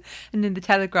dining room? And in the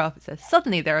Telegraph it says,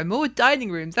 suddenly there are more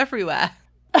dining rooms everywhere.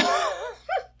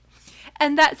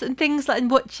 And things like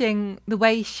watching the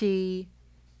way she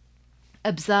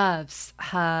observes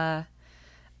her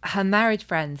married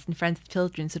friends and friends with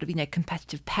children, sort of,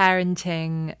 competitive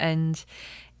parenting. And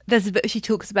there's a bit where she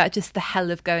talks about just the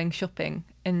hell of going shopping.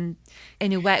 And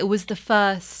in a way, it was the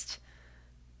first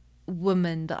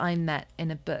woman that I met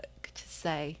in a book to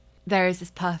say, there is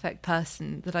this perfect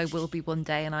person that I will be one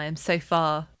day, and I am so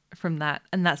far from that.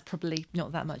 And that's probably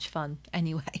not that much fun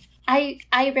anyway.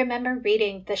 I remember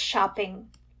reading the shopping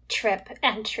trip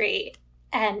entry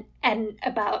and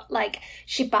about, like,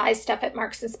 she buys stuff at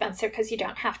Marks and Spencer because you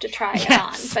don't have to try it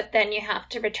on, but then you have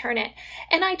to return it.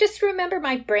 And I just remember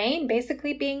my brain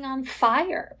basically being on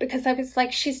fire because I was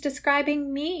like, she's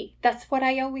describing me. That's what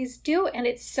I always do. And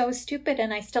it's so stupid,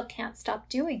 and I still can't stop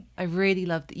doing. I really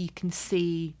love that you can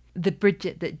see the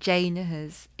Bridget that Jane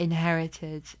has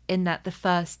inherited in that the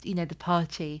first, the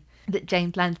party that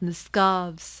Jane plans and the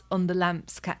scarves on the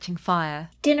lamps catching fire.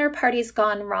 Dinner parties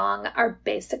gone wrong are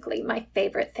basically my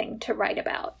favorite thing to write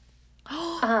about.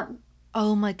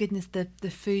 Oh my goodness, the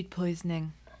food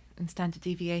poisoning and standard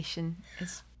deviation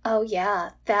is... Oh yeah,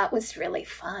 that was really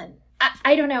fun.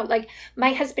 I don't know, like,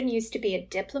 my husband used to be a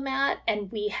diplomat,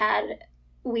 and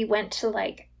we went to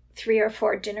like 3 or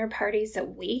 4 dinner parties a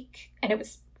week, and it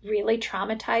was really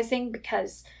traumatizing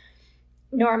because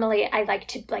normally I like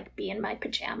to be in my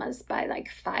pajamas by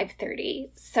 5:30.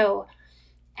 So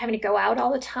having to go out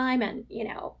all the time and,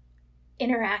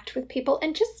 interact with people,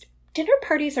 and just dinner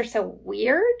parties are so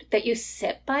weird that you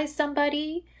sit by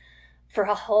somebody for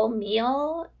a whole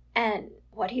meal, and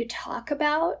what do you talk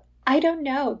about? I don't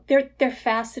know. They're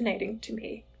fascinating to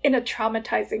me in a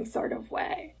traumatizing sort of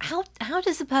way. How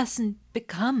does a person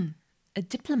become a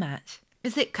diplomat?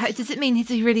 Does it mean he's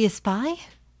really a spy?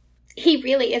 He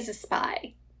really is a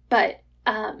spy, but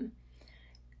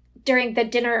during the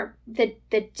dinner, the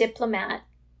diplomat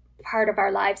part of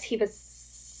our lives, he was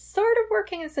sort of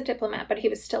working as a diplomat, but he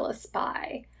was still a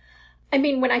spy. I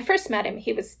mean, when I first met him,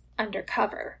 he was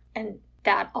undercover, and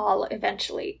that all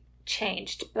eventually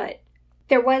changed. But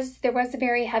there was a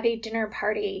very heavy dinner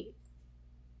party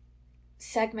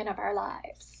segment of our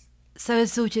lives. So a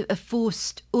sort of a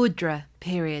forced Audra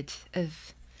period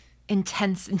of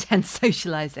intense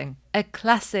socialising. A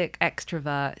classic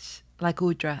extrovert like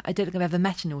Audra. I don't think I've ever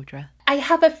met an Audra. I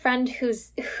have a friend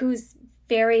who's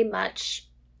very much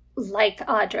like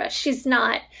Audra.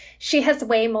 She has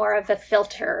way more of a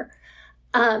filter.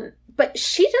 But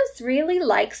she just really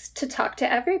likes to talk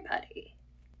to everybody.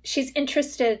 She's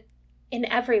interested in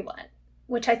everyone,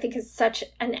 which I think is such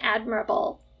an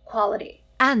admirable quality.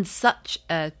 And such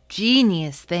a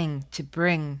genius thing to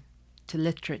bring to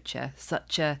literature,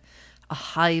 such a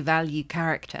high-value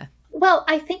character. Well,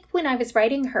 I think when I was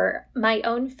writing her, my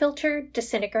own filter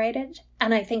disintegrated,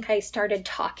 and I think I started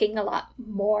talking a lot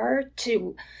more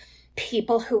to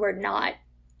people who were not,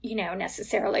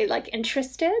 necessarily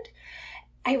interested.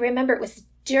 I remember it was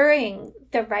during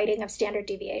the writing of Standard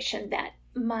Deviation that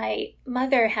my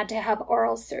mother had to have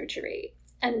oral surgery,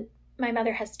 and my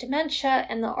mother has dementia,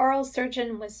 and the oral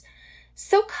surgeon was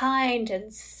so kind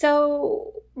and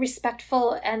so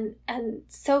respectful and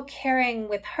so caring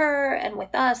with her and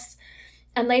with us.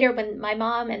 And later when my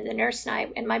mom and the nurse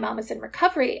and my mom was in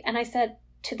recovery, and I said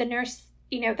to the nurse,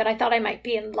 that I thought I might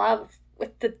be in love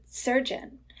with the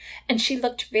surgeon. And she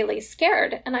looked really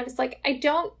scared. And I was like, I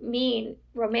don't mean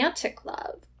romantic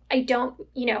love. I don't,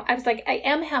 I was like, I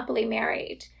am happily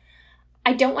married.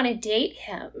 I don't want to date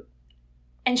him.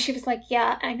 And she was like,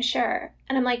 yeah, I'm sure.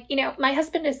 And I'm like, my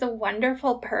husband is a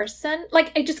wonderful person.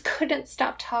 Like, I just couldn't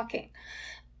stop talking.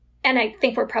 And I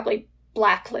think we're probably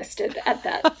blacklisted at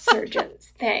that surgeon's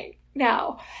thing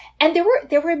now. And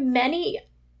there were many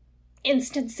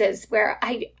instances where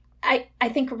I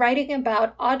think writing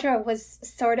about Audra was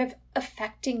sort of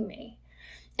affecting me.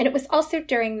 And it was also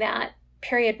during that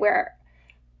period where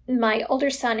my older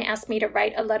son asked me to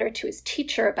write a letter to his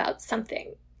teacher about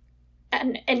something,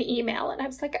 an email. And I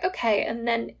was like, okay. And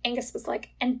then Angus was like,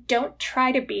 and don't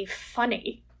try to be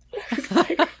funny. I was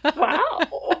like,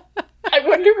 wow, I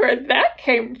wonder where that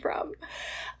came from.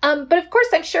 But of course,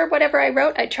 I'm sure whatever I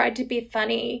wrote, I tried to be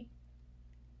funny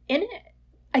in it.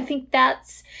 I think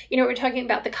that's, we're talking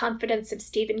about the confidence of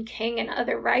Stephen King and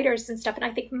other writers and stuff. And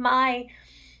I think my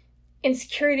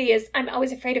insecurity is I'm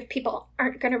always afraid if people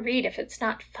aren't going to read if it's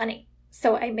not funny.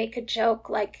 So I make a joke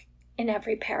like in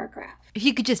every paragraph. If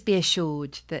you could just be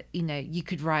assured that, you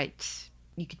could write,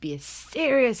 you could be as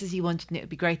serious as you wanted and it would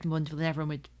be great and wonderful and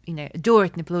everyone would, adore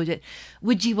it and applaud it,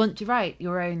 would you want to write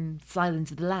your own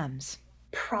Silence of the Lambs?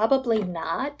 Probably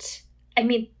not. I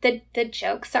mean, the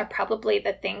jokes are probably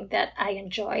the thing that I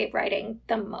enjoy writing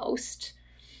the most.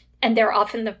 And they're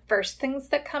often the first things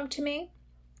that come to me.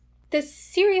 The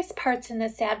serious parts and the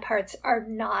sad parts are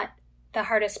not the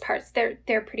hardest parts. They're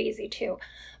pretty easy too.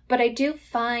 But I do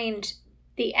find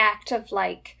the act of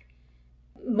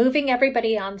moving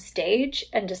everybody on stage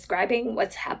and describing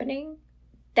what's happening,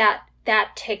 that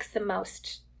takes the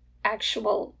most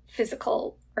actual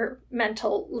physical or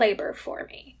mental labor for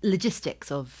me.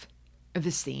 Logistics of a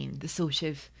scene, the sort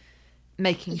of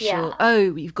making sure,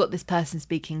 oh, you've got this person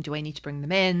speaking, do I need to bring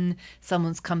them in?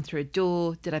 Someone's come through a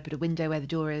door, did I put a window where the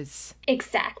door is?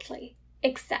 Exactly.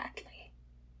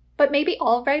 But maybe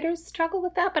all writers struggle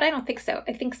with that, but I don't think so.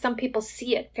 I think some people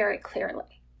see it very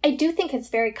clearly. I do think it's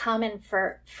very common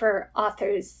for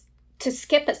authors to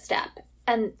skip a step,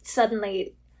 and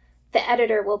suddenly the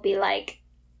editor will be like,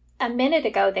 a minute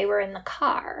ago they were in the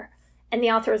car. And the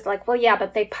author is like, well, yeah,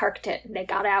 but they parked it and they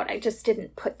got out. I just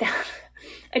didn't put that.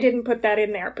 I didn't put that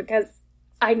in there because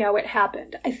I know it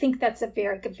happened. I think that's a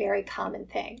very, very common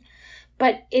thing.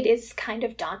 But it is kind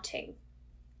of daunting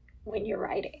when you're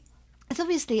writing. It's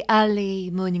obviously early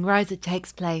morning rise that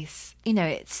takes place.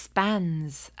 It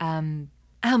spans,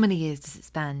 how many years does it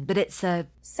span? But it's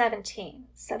 17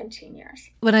 years.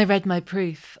 When I read my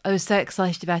proof, I was so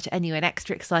excited about it anyway, and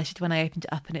extra excited when I opened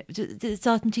it up, and did it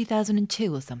start in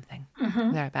 2002 or something?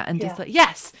 Mm-hmm. Thereabout. And just like,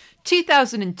 yes,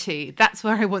 2002, that's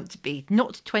where I want to be,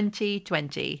 not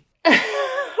 2020.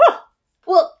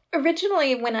 Well,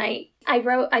 originally when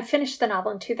I finished the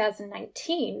novel in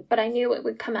 2019, but I knew it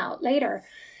would come out later.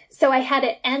 So I had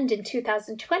it end in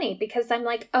 2020 because I'm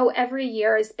like, oh, every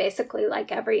year is basically like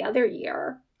every other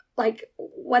year. Like,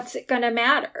 what's it going to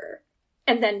matter?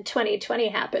 And then 2020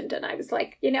 happened and I was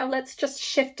like, let's just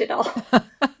shift it all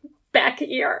back a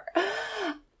year.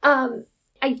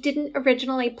 I didn't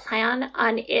originally plan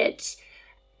on it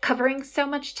covering so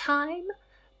much time.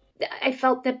 I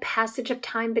felt the passage of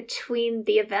time between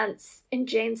the events in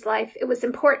Jane's life, it was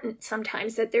important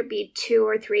sometimes that there be 2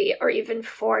 or 3 or even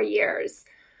 4 years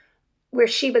where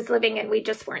she was living and we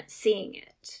just weren't seeing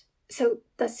it. So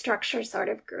the structure sort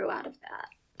of grew out of that.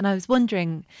 And I was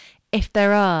wondering if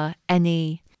there are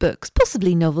any books,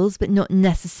 possibly novels, but not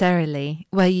necessarily,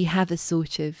 where you have a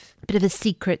sort of bit of a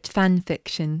secret fan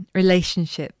fiction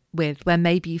relationship with, where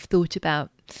maybe you've thought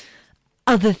about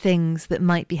other things that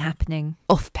might be happening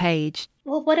off page.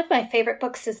 Well, one of my favorite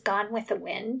books is Gone with the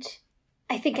Wind.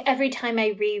 I think every time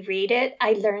I reread it,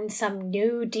 I learn some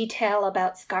new detail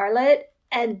about Scarlett.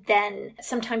 And then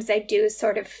sometimes I do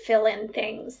sort of fill in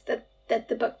things that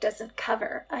the book doesn't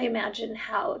cover. I imagine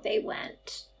how they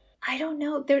went. I don't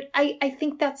know. I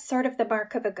think that's sort of the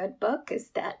mark of a good book,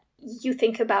 is that you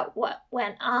think about what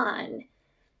went on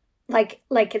like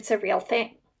it's a real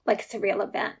thing, like it's a real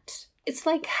event. It's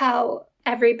like how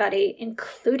everybody,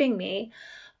 including me,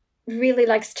 really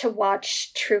likes to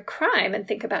watch true crime and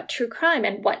think about true crime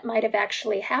and what might have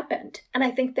actually happened. And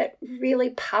I think that really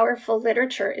powerful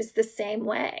literature is the same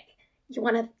way. You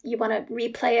want to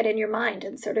replay it in your mind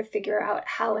and sort of figure out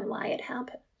how and why it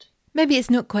happened. Maybe it's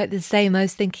not quite the same. I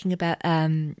was thinking about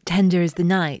Tender as the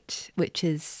Night, which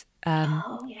is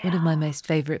one of my most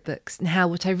favourite books. And how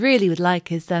what I really would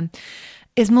like is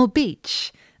more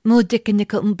Beach, more Dick and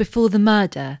Nicole, before the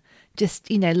murder. just,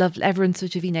 love everyone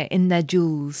sort of, in their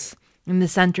jewels, in the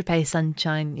Saint-Tropez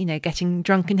sunshine, getting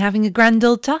drunk and having a grand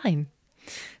old time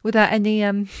without any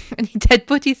dead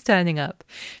bodies turning up.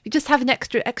 If you just have an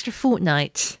extra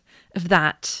fortnight of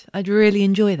that, I'd really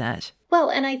enjoy that. Well,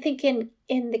 and I think in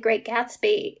The Great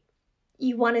Gatsby,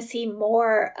 you want to see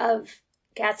more of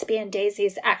Gatsby and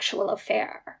Daisy's actual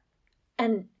affair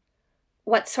and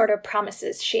what sort of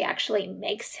promises she actually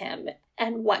makes him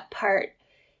and what part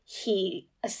he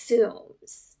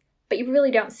assumes. But you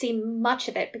really don't see much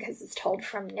of it because it's told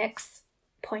from Nick's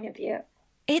point of view.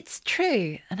 It's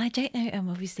true. And I don't know,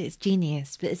 obviously it's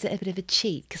genius, but is it a bit of a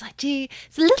cheat? Because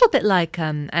it's a little bit like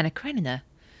Anna Karenina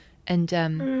and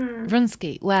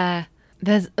Vronsky, where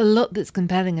there's a lot that's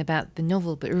compelling about the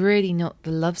novel, but really not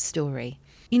the love story.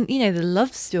 The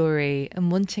love story and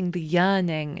wanting the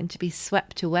yearning and to be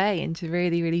swept away and to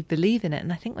really, really believe in it.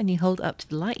 And I think when you hold it up to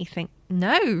the light, you think,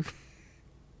 no,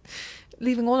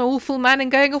 leaving one awful man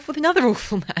and going off with another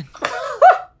awful man.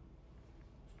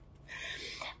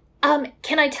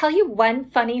 Can I tell you one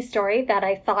funny story that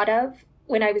I thought of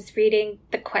when I was reading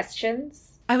the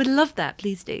questions? I would love that.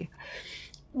 Please do.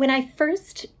 When I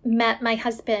first met my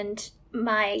husband,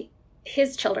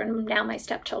 his children, now my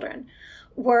stepchildren,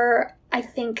 were, I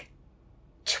think,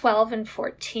 12 and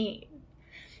 14.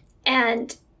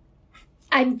 And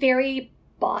I'm very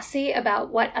bossy about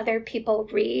what other people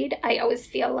read. I always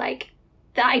feel like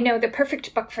I know the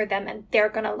perfect book for them and they're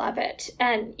going to love it.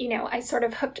 And, I sort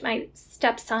of hooked my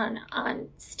stepson on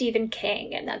Stephen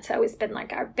King, and that's always been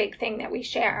like our big thing that we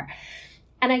share.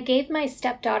 And I gave my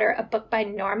stepdaughter a book by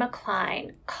Norma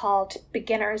Klein called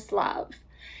Beginner's Love.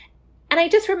 And I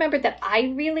just remembered that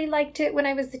I really liked it when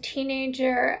I was a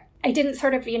teenager. I didn't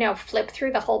sort of, flip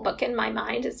through the whole book in my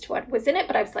mind as to what was in it,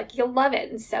 but I was like, you'll love it.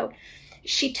 And so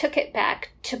she took it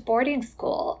back to boarding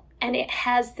school, and it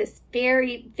has this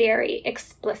very, very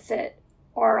explicit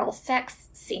oral sex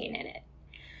scene in it,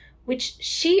 which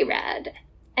she read.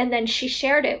 And then she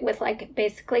shared it with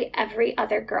basically every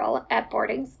other girl at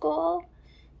boarding school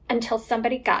until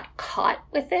somebody got caught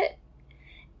with it.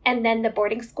 And then the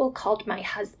boarding school called my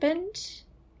husband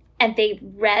and they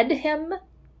read him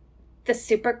the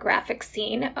super graphic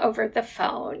scene over the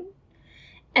phone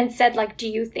and said, do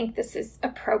you think this is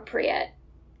appropriate?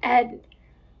 And,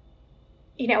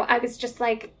 I was just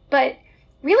like, but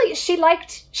really, she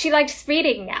likes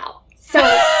reading now. So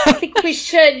I think we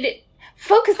should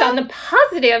focus on the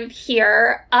positive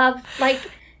here of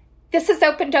this has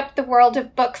opened up the world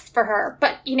of books for her.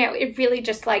 But, it really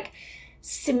just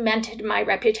cemented my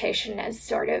reputation as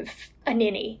sort of a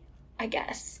ninny, I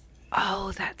guess.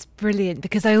 Oh, that's brilliant.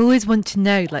 Because I always want to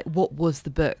know, what was the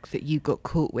book that you got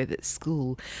caught with at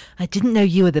school? I didn't know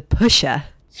you were the pusher.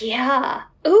 Yeah.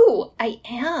 Ooh, I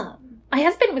am. My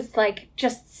husband was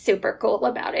just super cool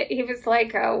about it. He was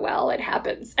like, oh, well, it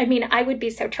happens. I mean, I would be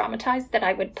so traumatized that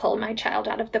I would pull my child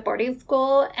out of the boarding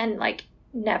school and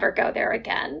never go there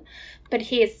again. But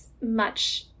he's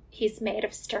made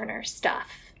of sterner stuff.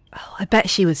 Oh, I bet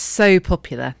she was so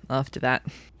popular after that.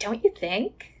 Don't you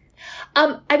think?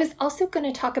 I was also going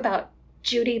to talk about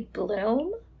Judy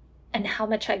Blume and how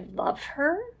much I love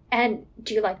her. And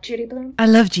do you like Judy Blume? I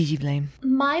love Judy Blume.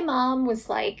 My mom was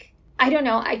I don't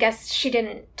know, I guess she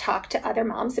didn't talk to other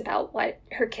moms about what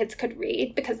her kids could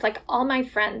read because all my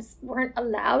friends weren't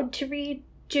allowed to read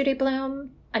Judy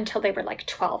Blume until they were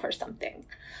 12 or something.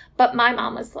 But my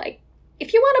mom was like,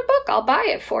 if you want a book, I'll buy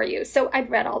it for you. So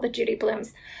I'd read all the Judy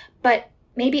Blumes. But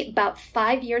maybe about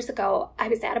 5 years ago, I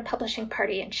was at a publishing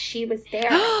party and she was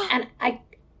there. And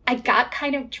I got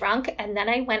kind of drunk. And then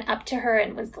I went up to her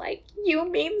and was like, you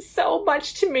mean so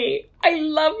much to me. I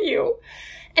love you.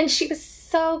 And she was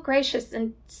so gracious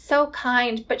and so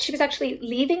kind. But she was actually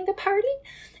leaving the party.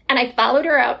 And I followed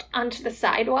her out onto the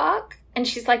sidewalk. And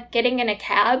she's getting in a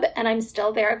cab. And I'm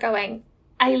still there going,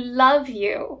 I love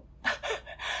you.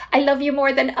 I love you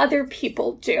more than other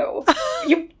people do.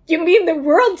 You mean the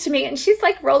world to me. And she's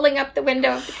rolling up the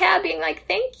window of the cab being like,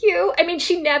 thank you. I mean,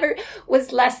 she never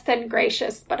was less than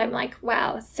gracious, but I'm like,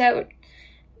 wow. So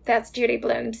that's Judy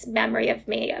Blume's memory of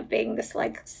me, of being this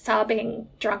sobbing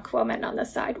drunk woman on the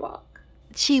sidewalk.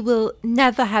 She will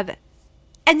never have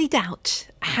any doubt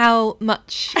how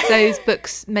much those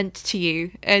books meant to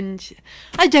you. And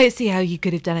I don't see how you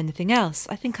could have done anything else.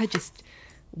 I think I just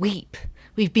weep.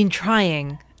 We've been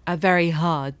trying very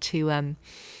hard to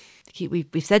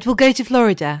we've said we'll go to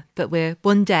Florida, but we're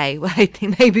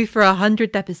hoping maybe for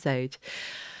 100th episode.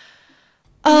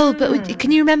 Oh, but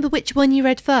can you remember which one you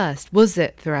read first? Was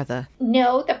it Forever?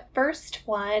 No, the first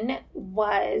one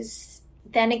was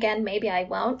Then Again, Maybe I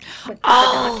Won't, with the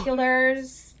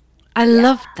binoculars. I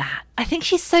love that. I think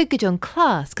she's so good on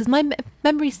Class, because my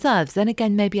memory serves, then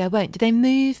again, maybe I won't. Do they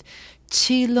move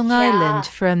to Long Island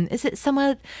from, is it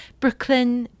somewhere,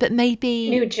 Brooklyn, but maybe...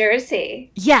 New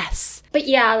Jersey. Yes. But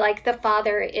yeah, like the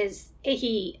father is,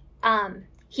 he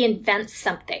invents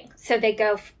something. So they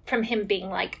go from him being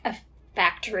like a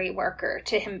factory worker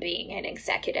to him being an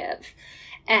executive.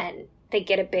 And they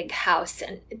get a big house,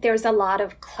 and there's a lot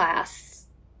of class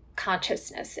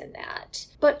consciousness in that.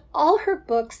 But all her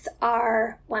books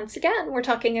are, once again, we're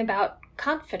talking about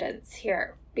confidence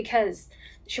here, because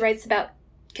she writes about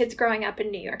kids growing up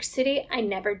in New York City. I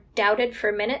never doubted for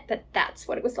a minute that that's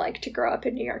what it was like to grow up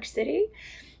in New York City.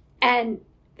 And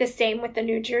the same with the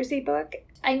New Jersey book.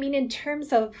 I mean, in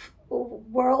terms of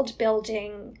world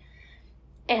building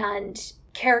and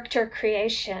character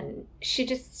creation, she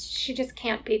just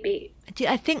can't be beat.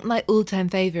 I think my all-time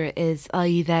favourite is Are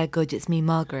You There, God, It's Me,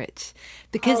 Margaret.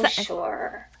 Because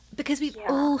sure. Because we've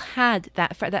all had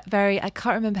that very, I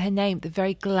can't remember her name, the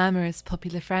very glamorous,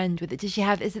 popular friend with it. Does she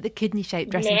have, is it the kidney-shaped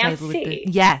dressing table? With the,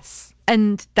 yes.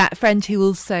 And that friend who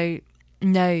also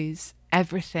knows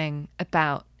everything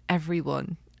about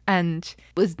everyone. And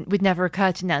would never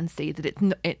occur to Nancy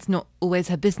that it's not always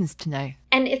her business to know.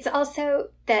 And it's also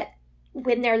that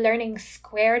when they're learning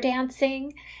square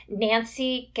dancing,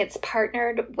 Nancy gets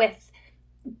partnered with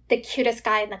the cutest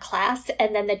guy in the class,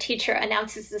 and then the teacher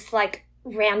announces this like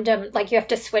random, like you have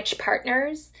to switch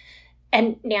partners,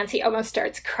 and Nancy almost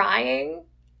starts crying.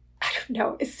 I don't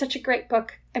know. It's such a great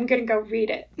book. I'm going to go read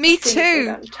it. Me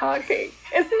too. I'm talking,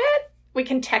 isn't it? We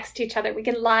can text each other. We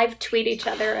can live tweet each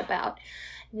other about,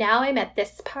 now I'm at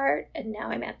this part, and now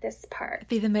I'm at this part.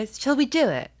 Be the most. Shall we do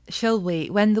it? Shall we?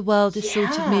 When the world is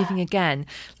sort of moving again,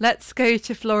 let's go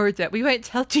to Florida. We won't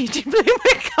tell Gigi Bloom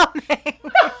we're coming.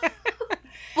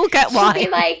 We'll get wine.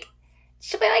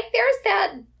 She'll be like, there's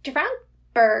that drunk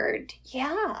bird.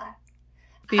 Yeah.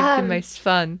 Be the most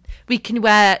fun. We can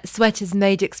wear sweaters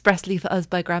made expressly for us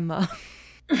by Grandma.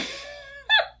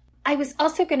 I was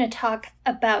also going to talk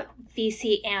about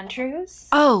V.C. Andrews.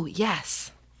 Oh,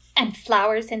 yes. And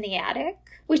Flowers in the Attic,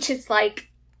 which is like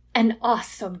an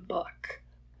awesome book.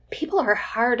 People are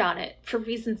hard on it for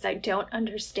reasons I don't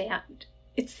understand.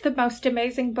 It's the most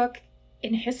amazing book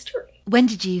in history. When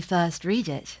did you first read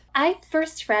it? I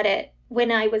first read it when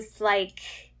I was like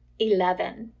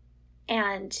 11,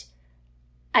 and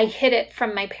I hid it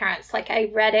from my parents. Like I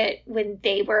read it when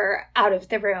they were out of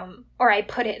the room, or I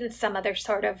put it in some other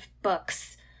sort of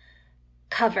book's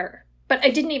cover. But I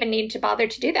didn't even need to bother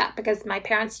to do that because my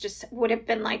parents just would have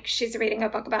been like, she's reading a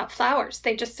book about flowers.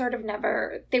 They just sort of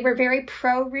never, they were very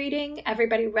pro-reading.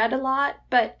 Everybody read a lot,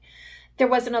 but there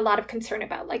wasn't a lot of concern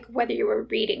about like whether you were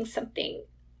reading something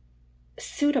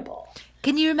suitable.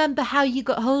 Can you remember how you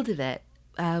got hold of it,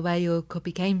 where your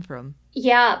copy came from?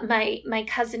 Yeah, my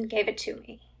cousin gave it to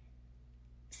me.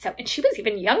 So, and she was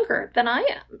even younger than I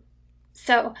am.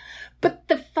 So, but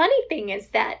the funny thing is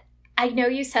that I know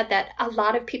you said that a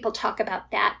lot of people talk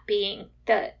about that being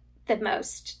the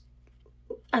most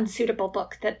unsuitable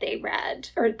book that they read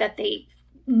or that they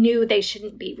knew they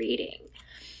shouldn't be reading.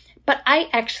 But I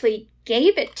actually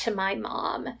gave it to my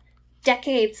mom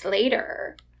decades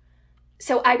later.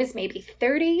 So I was maybe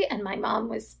 30 and my mom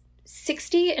was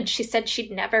 60 and she said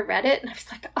she'd never read it. And I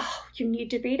was like, oh, you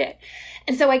need to read it.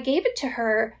 And so I gave it to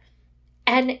her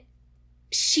and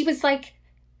she was like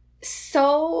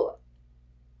so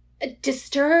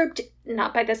disturbed,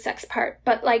 not by the sex part,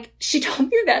 but like she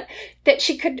told me that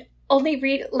she could only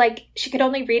read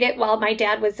it while my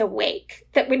dad was awake,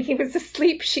 that when he was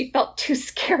asleep she felt too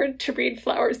scared to read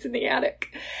Flowers in the Attic,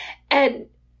 and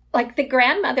like the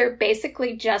grandmother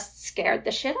basically just scared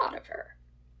the shit out of her.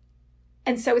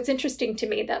 And so it's interesting to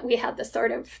me that we had this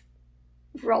sort of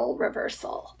role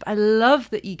reversal. I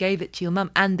love that you gave it to your mum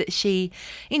and that she,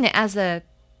 as an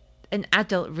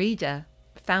adult reader,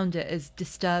 found it as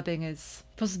disturbing, as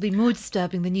possibly more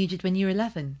disturbing than you did when you were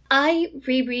 11. I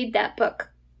reread that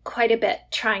book quite a bit,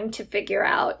 trying to figure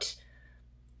out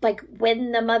like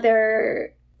when the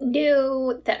mother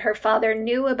knew that her father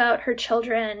knew about her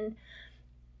children.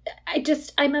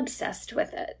 I'm obsessed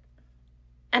with it.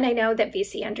 And I know that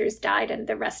V.C. Andrews died and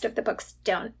the rest of the books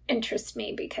don't interest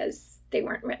me because they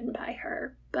weren't written by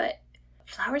her. But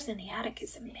Flowers in the Attic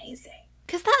is amazing.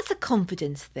 Because that's a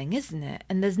confidence thing, isn't it?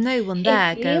 And there's no one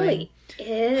there really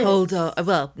going, hold on.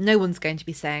 Well, no one's going to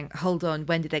be saying, hold on,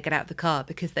 when did they get out of the car?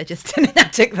 Because they're just in an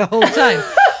attic the whole time.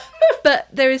 But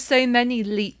there are so many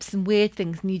leaps and weird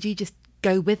things, and you do just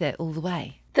go with it all the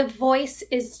way. The voice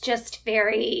is just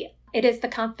it is the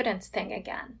confidence thing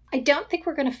again. I don't think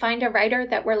we're going to find a writer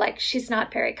that we're like, she's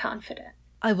not very confident.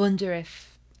 I wonder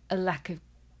if a lack of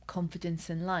confidence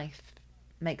in life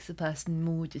makes a person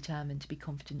more determined to be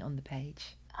confident on the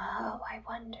page. Oh, I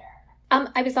wonder.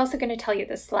 I was also going to tell you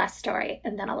this last story,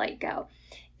 and then I'll let you go,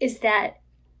 is that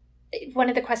one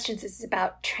of the questions is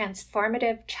about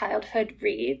transformative childhood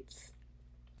reads.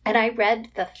 And I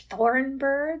read The Thorn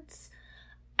Birds,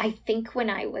 I think when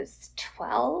I was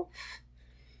 12.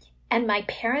 And my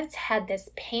parents had this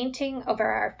painting over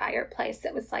our fireplace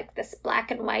that was like this black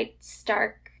and white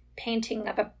stark painting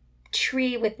of a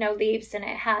tree with no leaves, and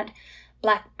it had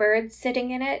black birds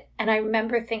sitting in it. And I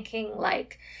remember thinking,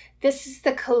 like, this is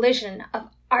the collision of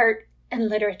art and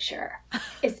literature.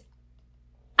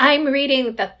 I'm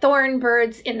reading The Thorn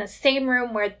Birds in the same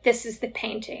room where this is the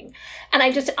painting. And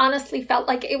I just honestly felt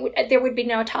like there would be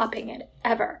no topping it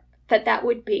ever. That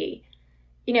would be,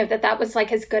 that was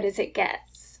like as good as it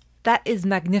gets. That is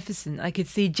magnificent. I could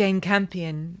see Jane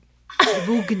Campion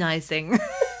organising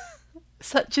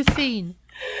such a scene.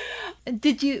 What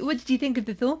did you think of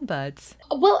The Thorn Birds?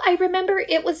 Well, I remember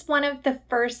it was one of the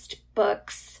first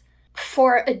books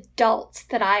for adults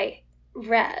that I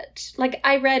read. Like,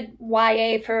 I read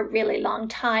YA for a really long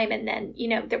time, and then,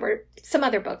 there were some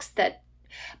other books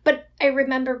but I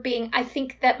remember I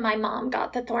think that my mom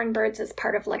got The Thorn Birds as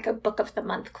part of like a book of the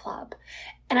month club.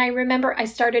 And I remember I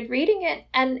started reading it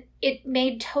and it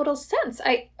made total sense.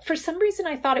 For some reason,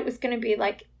 I thought it was going to be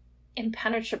like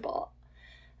impenetrable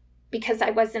because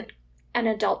I wasn't an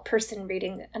adult person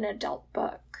reading an adult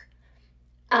book.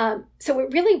 So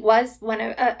it really was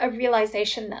a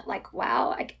realization that, like,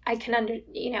 wow, I can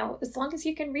as long as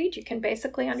you can read, you can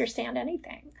basically understand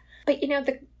anything. But,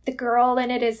 the girl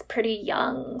in it is pretty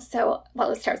young. So,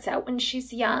 it starts out when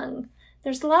she's young.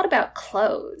 There's a lot about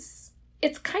clothes.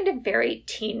 It's kind of very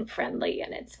teen friendly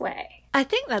in its way. I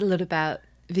think that a lot about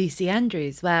V.C.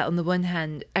 Andrews, where on the one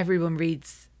hand, everyone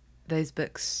reads those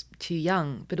books too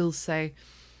young, but also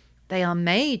they are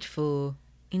made for,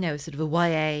 sort of a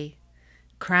YA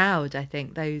crowd. I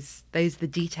think those are the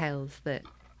details that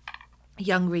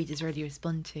young readers really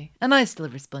respond to, and I still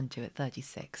respond to at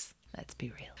 36. Let's be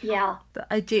real. Yeah, but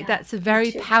I do. Yeah, that's a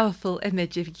very powerful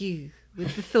image of you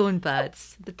with the Thorn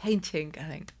Birds, the painting.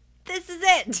 Going, this is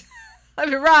it.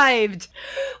 I've arrived.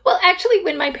 Well, actually,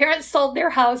 when my parents sold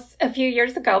their house a few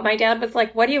years ago, my dad was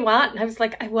like, "What do you want?" And I was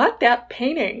like, "I want that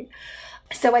painting."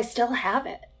 So I still have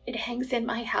it. It hangs in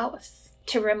my house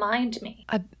to remind me.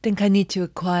 I think I need to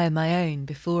acquire my own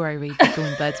before I read The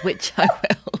Thorn Birds, which I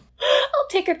will. I'll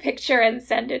take a picture and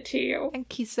send it to you.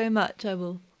 Thank you so much. I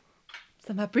will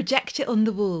somehow project it on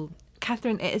the wall.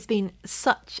 Catherine, it has been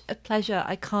such a pleasure.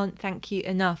 I can't thank you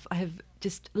enough. I have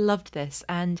just loved this,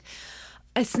 and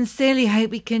I sincerely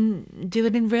hope we can do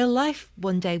it in real life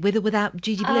one day, with or without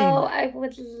Judy Blume. Oh, I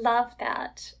would love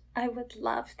that. I would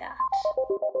love that.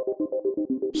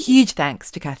 Huge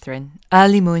thanks to Catherine.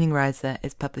 Early Morning Riser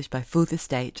is published by Fourth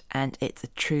Estate, and it's a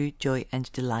true joy and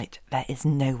delight. There is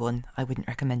no one I wouldn't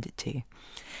recommend it to.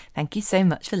 Thank you so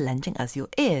much for lending us your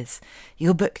ears.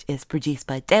 Your Book is produced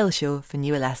by Dale Shaw for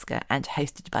New Alaska and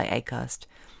hosted by Acast.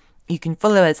 You can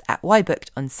follow us at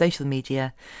YBooked on social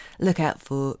media. Look out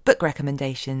for book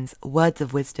recommendations, words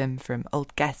of wisdom from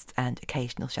old guests, and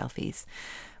occasional shelfies.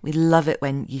 We love it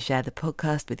when you share the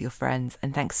podcast with your friends,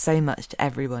 and thanks so much to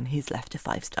everyone who's left a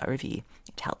 5-star review.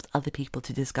 It helps other people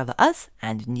to discover us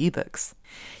and new books.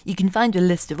 You can find a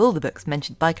list of all the books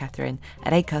mentioned by Catherine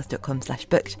at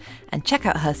acast.com/booked, and check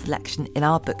out her selection in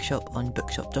our bookshop on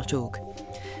bookshop.org.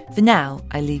 For now,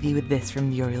 I leave you with this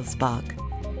from Muriel Spark.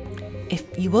 If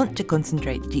you want to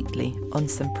concentrate deeply on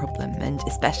some problem, and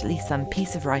especially some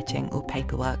piece of writing or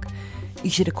paperwork,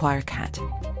 you should acquire a cat.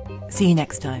 See you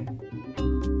next time.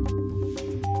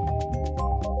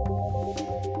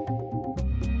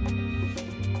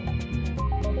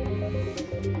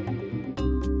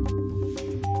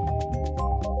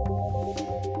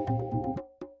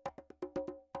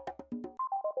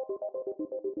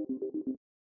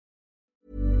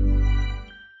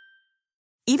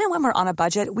 Even when we're on a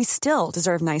budget, we still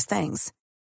deserve nice things.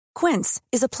 Quince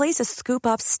is a place to scoop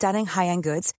up stunning high-end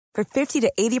goods for 50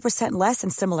 to 80% less than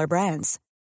similar brands.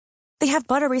 They have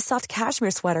buttery soft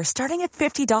cashmere sweaters starting at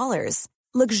 $50,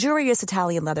 luxurious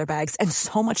Italian leather bags, and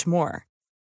so much more.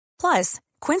 Plus,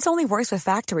 Quince only works with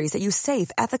factories that use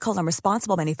safe, ethical, and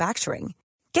responsible manufacturing.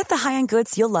 Get the high-end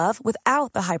goods you'll love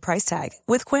without the high price tag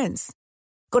with Quince.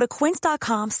 Go to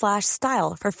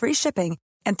quince.com/style for free shipping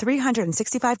and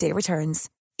 365-day returns.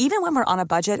 Even when we're on a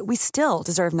budget, we still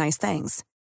deserve nice things.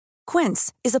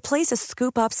 Quince is a place to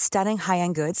scoop up stunning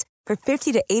high-end goods for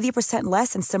 50 to 80%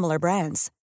 less than similar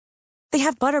brands. They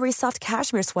have buttery soft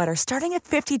cashmere sweaters starting at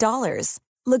 $50,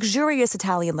 luxurious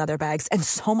Italian leather bags, and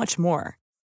so much more.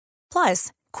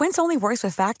 Plus, Quince only works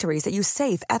with factories that use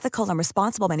safe, ethical, and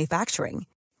responsible manufacturing.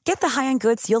 Get the high-end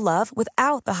goods you'll love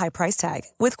without the high price tag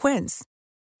with Quince.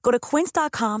 Go to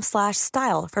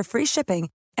quince.com/style for free shipping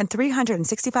and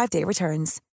 365-day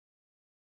returns.